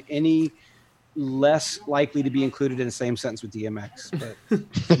have been any less likely to be included in the same sentence with DMX.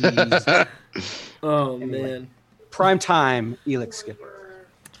 But man. Prime time, Elix Skipper.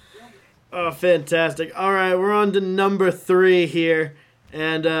 Oh, fantastic. All right, we're on to number 3 here.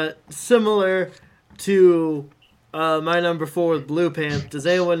 And similar to my number 4 with Blue Pants, does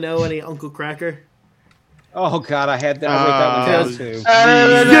anyone know any Uncle Kracker? Oh, God, I had that. I wrote that one down, too.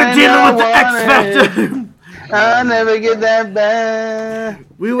 You're dealing with the X Factor. I'll never get that back.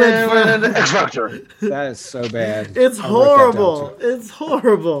 We went for X Factor. That is so bad. It's horrible. It's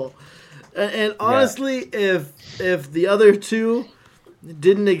horrible. And honestly, if the other 2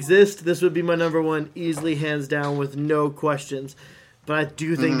 didn't exist, this would be my number 1, easily, hands down, with no questions. But I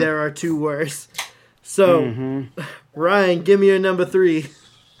do think there are 2 worse. So, Ryan, give me your number 3.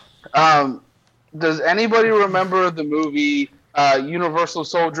 Does anybody remember the movie Universal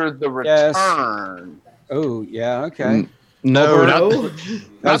Soldier: The Return? Yes. Oh, yeah, okay. No,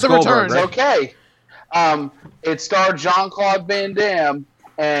 not the Return. Right? Okay. It starred Jean-Claude Van Damme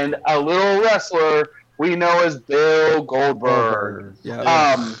and a little wrestler we know as Bill Goldberg.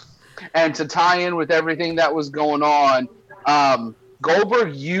 Yeah. And to tie in with everything that was going on,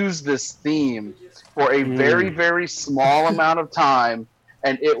 Goldberg used this theme for a very, very small amount of time,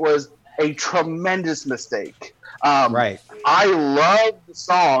 and it was a tremendous mistake. Right. I love the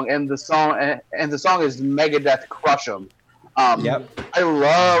song, and the song is Megadeth Crush 'Em. I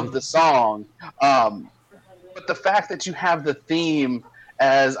love the song, but the fact that you have the theme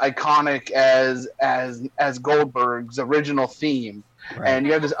as iconic as Goldberg's original theme, and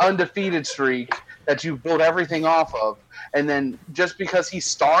you have this undefeated streak that you built everything off of, and then just because he's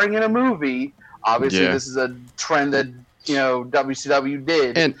starring in a movie, obviously this is a trend that WCW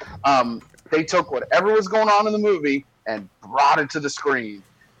did, and they took whatever was going on in the movie and brought it to the screen.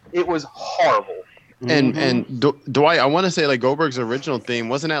 It was horrible. And Dwight, I want to say like Goldberg's original theme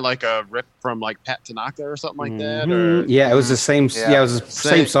wasn't that like a rip from like Pat Tanaka or something like that? Or yeah, it was the same. Yeah, it was the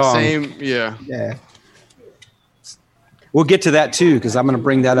same song. Yeah. We'll get to that too because I'm going to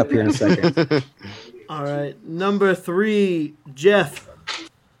bring that up here in a second. All right, number 3, Jeff.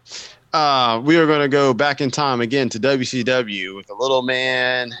 We are going to go back in time again to WCW with a little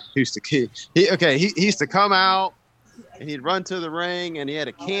man who used to he used to come out. And he'd run to the ring, and he had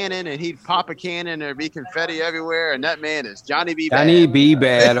a cannon, and he'd pop a cannon, and there'd be confetti everywhere. And that man is Johnny B. Bad. Johnny B.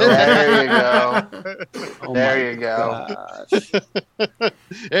 Bad. There you go. There you go.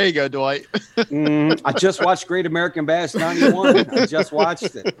 There you go, Dwight. I just watched Great American Bash 91. I just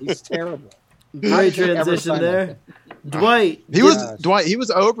watched it. He's terrible. Great transition there. Dwight. He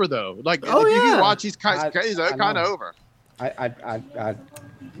was over, though. Like, if you watch, he's kind of over.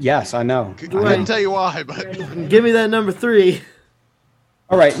 Yes, I know. I couldn't tell you why, but give me that number 3.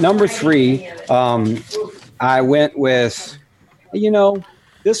 All right, number 3. I went with,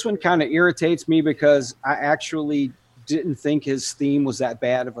 this one kind of irritates me because I actually didn't think his theme was that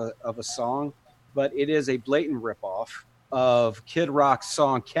bad of a song, but it is a blatant ripoff of Kid Rock's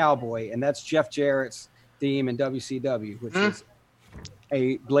song "Cowboy," and that's Jeff Jarrett's theme in WCW, which is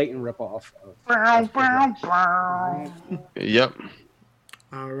a blatant ripoff. Yep.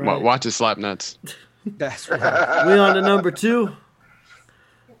 All right. Watch it slap nuts. That's right. We on to number 2.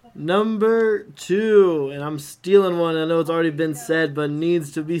 Number 2, and I'm stealing one. I know it's already been said, but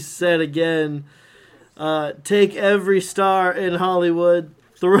needs to be said again. Take every star in Hollywood,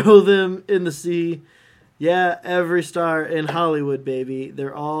 throw them in the sea. Yeah, every star in Hollywood, baby.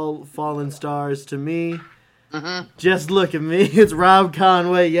 They're all fallen stars to me. Just look at me. It's Rob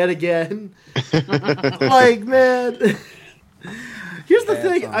Conway yet again. Like, man. Here's the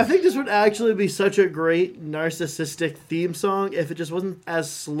thing. I think this would actually be such a great narcissistic theme song if it just wasn't as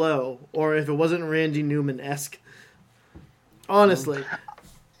slow or if it wasn't Randy Newman-esque. Honestly.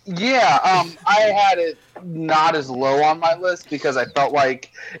 Yeah, I had it not as low on my list because I felt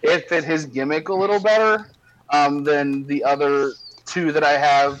like it fit his gimmick a little better than the other 2 that I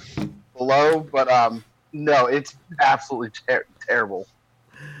have below. But no, it's absolutely terrible.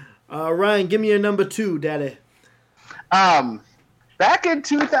 Ryan, give me your number 2, Daddy. Back in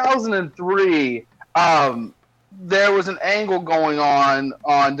 2003, there was an angle going on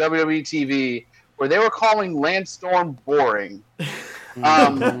WWE TV where they were calling Lance Storm boring.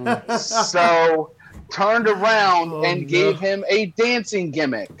 So turned around and gave him a dancing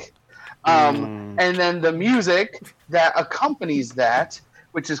gimmick. And then the music that accompanies that,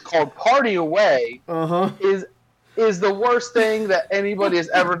 which is called Party Away, is the worst thing that anybody has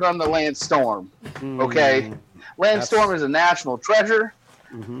ever done to Lance Storm. Okay? Lance Storm is a national treasure,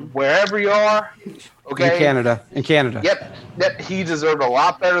 wherever you are. Okay, in Canada. Yep. He deserved a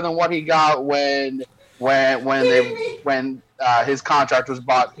lot better than what he got when his contract was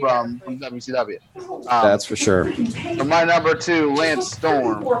bought from WCW. That's for sure. For my number 2, Lance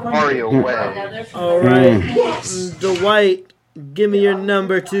Storm, Party Away. All right, Dwight, give me your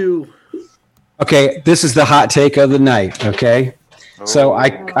number 2. Okay, this is the hot take of the night. Okay. So I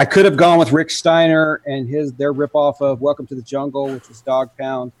could have gone with Rick Steiner and their ripoff of Welcome to the Jungle, which was Dog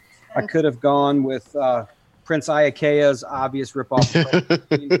Pound. I could have gone with Prince Iakea's obvious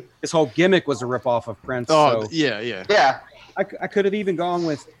ripoff. His whole gimmick was a ripoff of Prince. Oh, so yeah. I could have even gone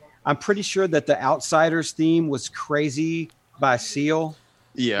with, I'm pretty sure that the Outsiders theme was Crazy by Seal.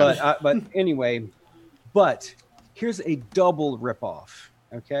 Yeah. But anyway, here's a double ripoff,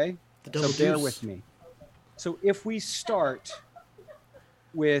 okay? So bear with me. So if we start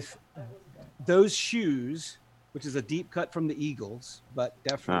with Those Shoes, which is a deep cut from the Eagles, but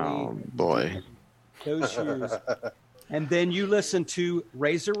definitely Those Shoes. And then you listen to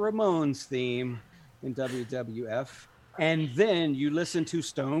Razor Ramon's theme in WWF, and then you listen to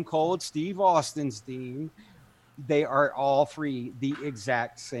Stone Cold Steve Austin's theme. They are all 3 the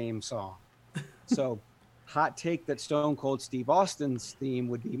exact same song. So hot take that Stone Cold Steve Austin's theme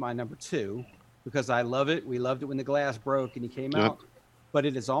would be my number 2 because I love it. We loved it when the glass broke and he came out. But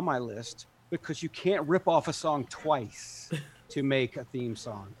it is on my list because you can't rip off a song twice to make a theme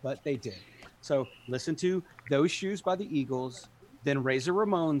song, but they did. So listen to Those Shoes by the Eagles, then Razor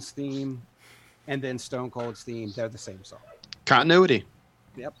Ramon's theme, and then Stone Cold's theme. They're the same song. Continuity.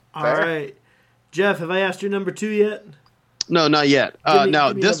 Yep. All right. Jeff, have I asked your number 2 yet? No, not yet. Give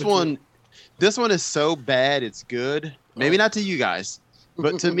me this one is so bad it's good. Maybe not to you guys,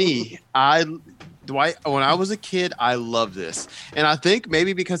 but to me, Dwight, when I was a kid, I loved this. And I think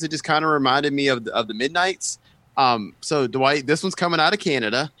maybe because it just kind of reminded me of the Midnights. So Dwight, this one's coming out of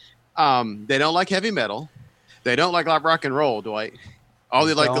Canada. They don't like heavy metal. They don't like rock and roll, Dwight. All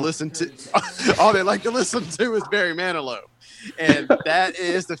they like to listen to is Barry Manilow. And that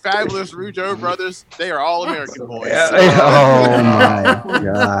is the fabulous Rougeau brothers. They are all American boys. Oh my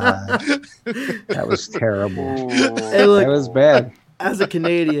god, that was terrible. Hey, look, that was bad. As a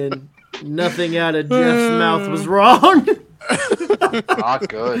Canadian, nothing out of Jeff's mouth was wrong. Not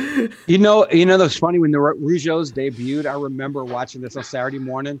good. You know, that's funny. When the Rougeaus debuted, I remember watching this on Saturday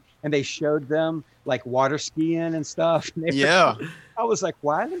morning, and they showed them like water skiing and stuff. And I was like,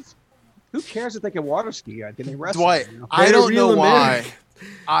 why? Who cares if they can water ski? Can they wrestle? Dwight, you know? I don't know why.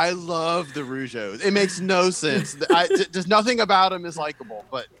 I love the Rougeaus. It makes no sense. There's nothing about them is likable,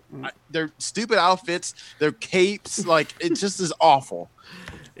 but their stupid outfits, their capes, like it just is awful.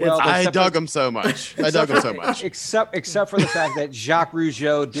 Well, I dug them so much. Except for the fact that Jacques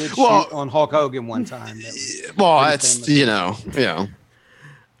Rougeau did shoot on Hulk Hogan one time. That's yeah.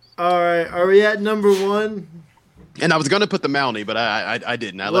 All right, are we at number one? And I was gonna put the Mountie, but I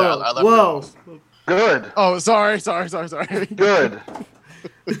didn't. I left it. Good. Oh, sorry. Good.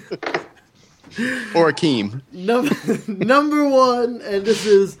 Or Akeem. Number one, and this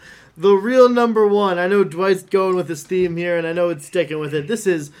is the real number one. I know Dwight's going with his theme here, and I know it's sticking with it. This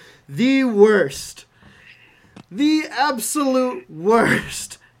is the worst, the absolute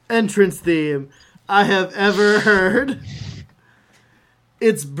worst entrance theme I have ever heard.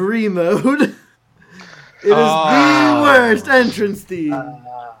 It's Brie Mode. It is the worst entrance theme.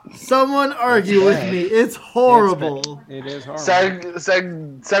 Someone argue with me. It's horrible. It is horrible.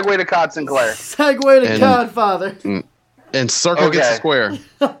 Segue to Cod Sinclair. Segue to Godfather. And circle gets a square.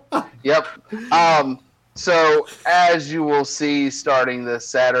 Yep. So as you will see starting this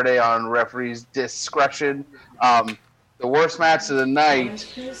Saturday on referee's discretion, the worst match of the night,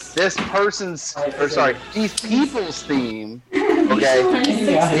 these people's theme,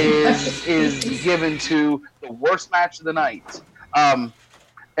 is given to the worst match of the night.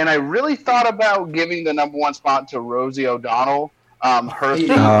 And I really thought about giving the number one spot to Rosie O'Donnell.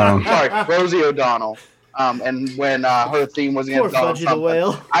 Rosie O'Donnell. And when her theme was against Donald Trump,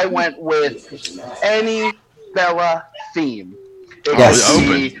 I went with any Bella theme. It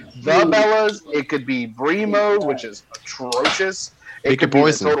could be the Bellas. It could be Brie Mode, which is atrocious. It could be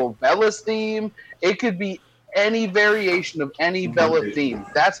the total Bellas theme. It could be any variation of any Bella theme.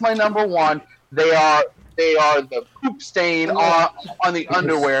 That's my number one. They are the poop stain on the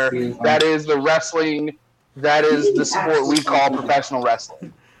underwear. That is the wrestling. That is the sport we call professional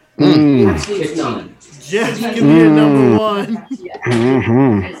wrestling. Jeff, give me a number one.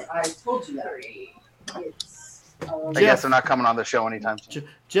 As I told you that. I guess they're not coming on the show anytime soon.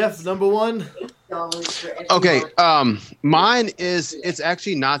 Jeff, number one. Okay, mine is, it's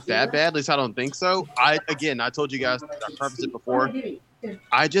actually not that bad. At least I don't think so. I told you guys, I prefaced it before.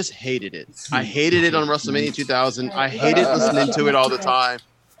 I just hated it. I hated it on WrestleMania 2000. I hated listening to it all the time.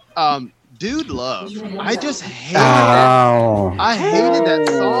 Dude Love. I just hated it. I hated that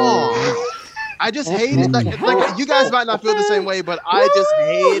song. I just hated like you guys might not feel the same way, but I just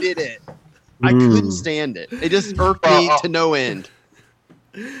hated it. I couldn't stand it. It just irked me to no end.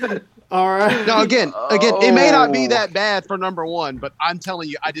 All right. Now again, it may not be that bad for number one, but I'm telling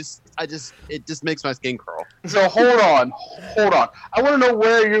you, it just makes my skin crawl. So hold on. I want to know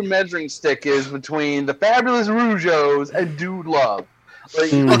where your measuring stick is between the Fabulous Rougeaus and Dude Love.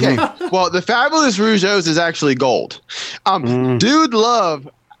 Okay, well, the Fabulous Rougeaus is actually gold. Dude Love,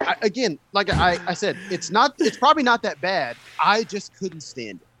 like I said, it's probably not that bad. I just couldn't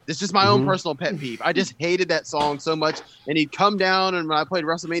stand it. It's just my own personal pet peeve. I just hated that song so much, and he'd come down, and when I played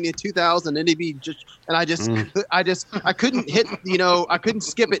WrestleMania 2000, and he'd be just, and I couldn't hit, I couldn't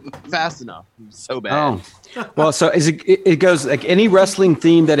skip it fast enough. It was so bad. Oh. Well, so it goes like any wrestling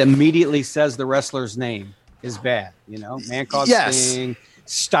theme that immediately says the wrestler's name is bad. Man Called Sting,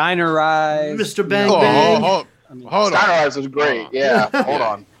 Steiner Eyes, Mr. Bang Bang. Hold on. Steiner Eyes was great. Yeah, hold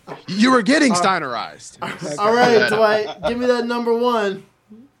on. You were getting Steinerized. All right, Dwight, give me that number one.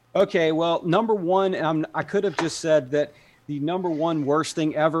 Okay, well, number one, I could have just said that the number one worst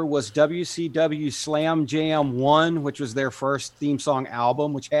thing ever was WCW Slam Jam 1, which was their first theme song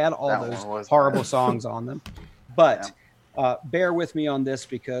album, which had all those horrible songs on them. But bear with me on this,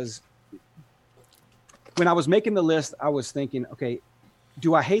 because when I was making the list, I was thinking, okay,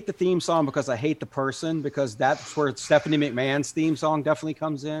 do I hate the theme song because I hate the person? Because that's where Stephanie McMahon's theme song definitely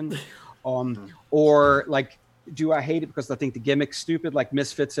comes in. Or like, do I hate it because I think the gimmick's stupid, like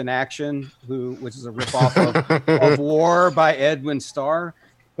Misfits in Action, which is a ripoff of War by Edwin Starr?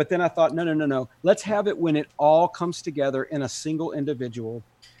 But then I thought, no. Let's have it when it all comes together in a single individual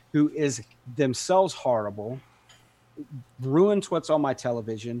who is themselves horrible, ruins what's on my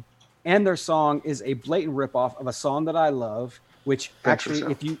television, and their song is a blatant ripoff of a song that I love, which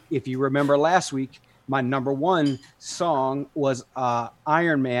actually, if you remember last week, my number one song was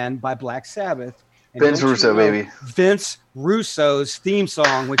Iron Man by Black Sabbath. And Vince Russo, baby. Vince Russo's theme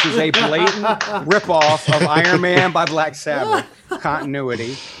song, which is a blatant ripoff of Iron Man by Black Sabbath.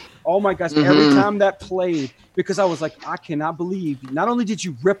 Continuity. Oh my gosh, every time that played, because I was like, I cannot believe, not only did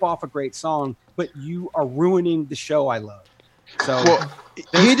you rip off a great song, but you are ruining the show I love. So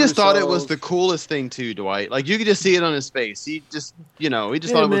he just thought it was the coolest thing too, Dwight. Like you could just see it on his face. He just, thought it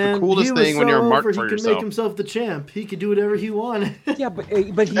was the coolest thing when you're marked for yourself. He could make himself the champ. He could do whatever he wanted. Yeah, but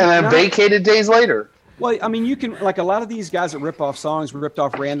he and then vacated days later. Well, I mean, you can, like a lot of these guys that rip off songs, ripped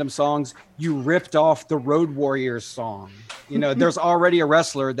off random songs. You ripped off the Road Warriors song. There's already a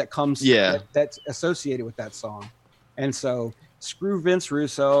wrestler that comes that's associated with that song, and so screw Vince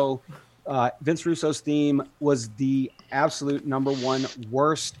Russo. Vince Russo's theme was the absolute number one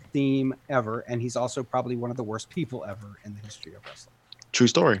worst theme ever, and he's also probably one of the worst people ever in the history of wrestling. True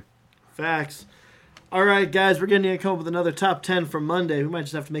story. Facts. All right, guys, we're going to come up with another top 10 for Monday. We might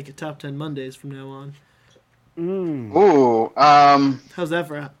just have to make it top 10 Mondays from now on. Ooh. How's that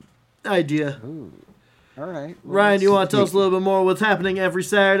for an idea? Ooh. All right. Well, Ryan, you want to tell us a little bit more what's happening every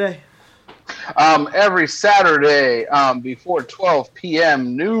Saturday? Every Saturday before 12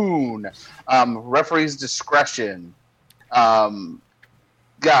 p.m. noon, referee's discretion. Guys,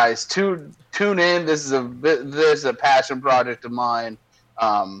 tune in. This is a passion project of mine.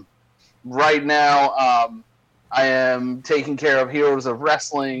 Right now, I am taking care of Heroes of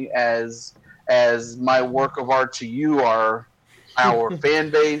Wrestling as my work of art to you, our fan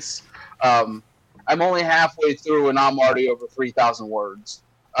base. I'm only halfway through, and I'm already over 3,000 words.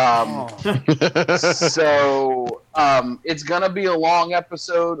 So it's gonna be a long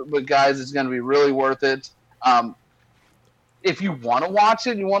episode, but guys, it's gonna be really worth it. If you want to watch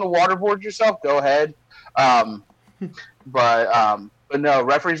it, you want to waterboard yourself, go ahead. But no,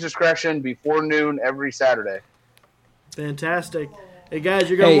 referee's discretion before noon every Saturday. Fantastic. Hey guys,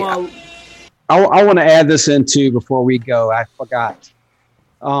 you're gonna want. I want to add this in too before we go. I forgot.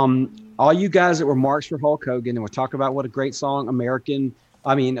 All you guys that were marks for Hulk Hogan, and we're talking about what a great song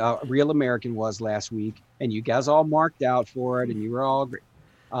Real American was last week, and you guys all marked out for it, and you were all great.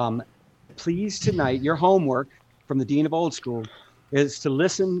 Please tonight, your homework from the Dean of Old School is to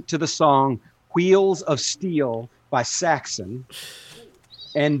listen to the song Wheels of Steel by Saxon.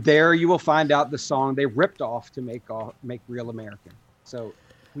 And there you will find out the song they ripped off to make Real American. So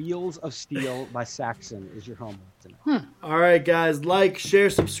Wheels of Steel by Saxon is your homework tonight. All right, guys. Like, share,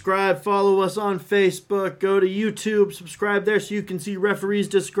 subscribe. Follow us on Facebook. Go to YouTube. Subscribe there so you can see referee's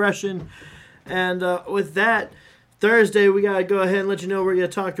discretion. And with that, Thursday, we got to go ahead and let you know we're going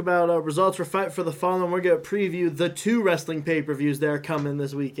to talk about results for Fight for the Fallen. We're going to preview the 2 wrestling pay-per-views that are coming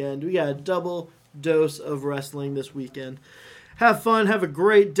this weekend. We got a double dose of wrestling this weekend. Have fun. Have a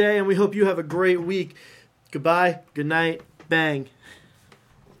great day, and we hope you have a great week. Goodbye. Good night. Bang.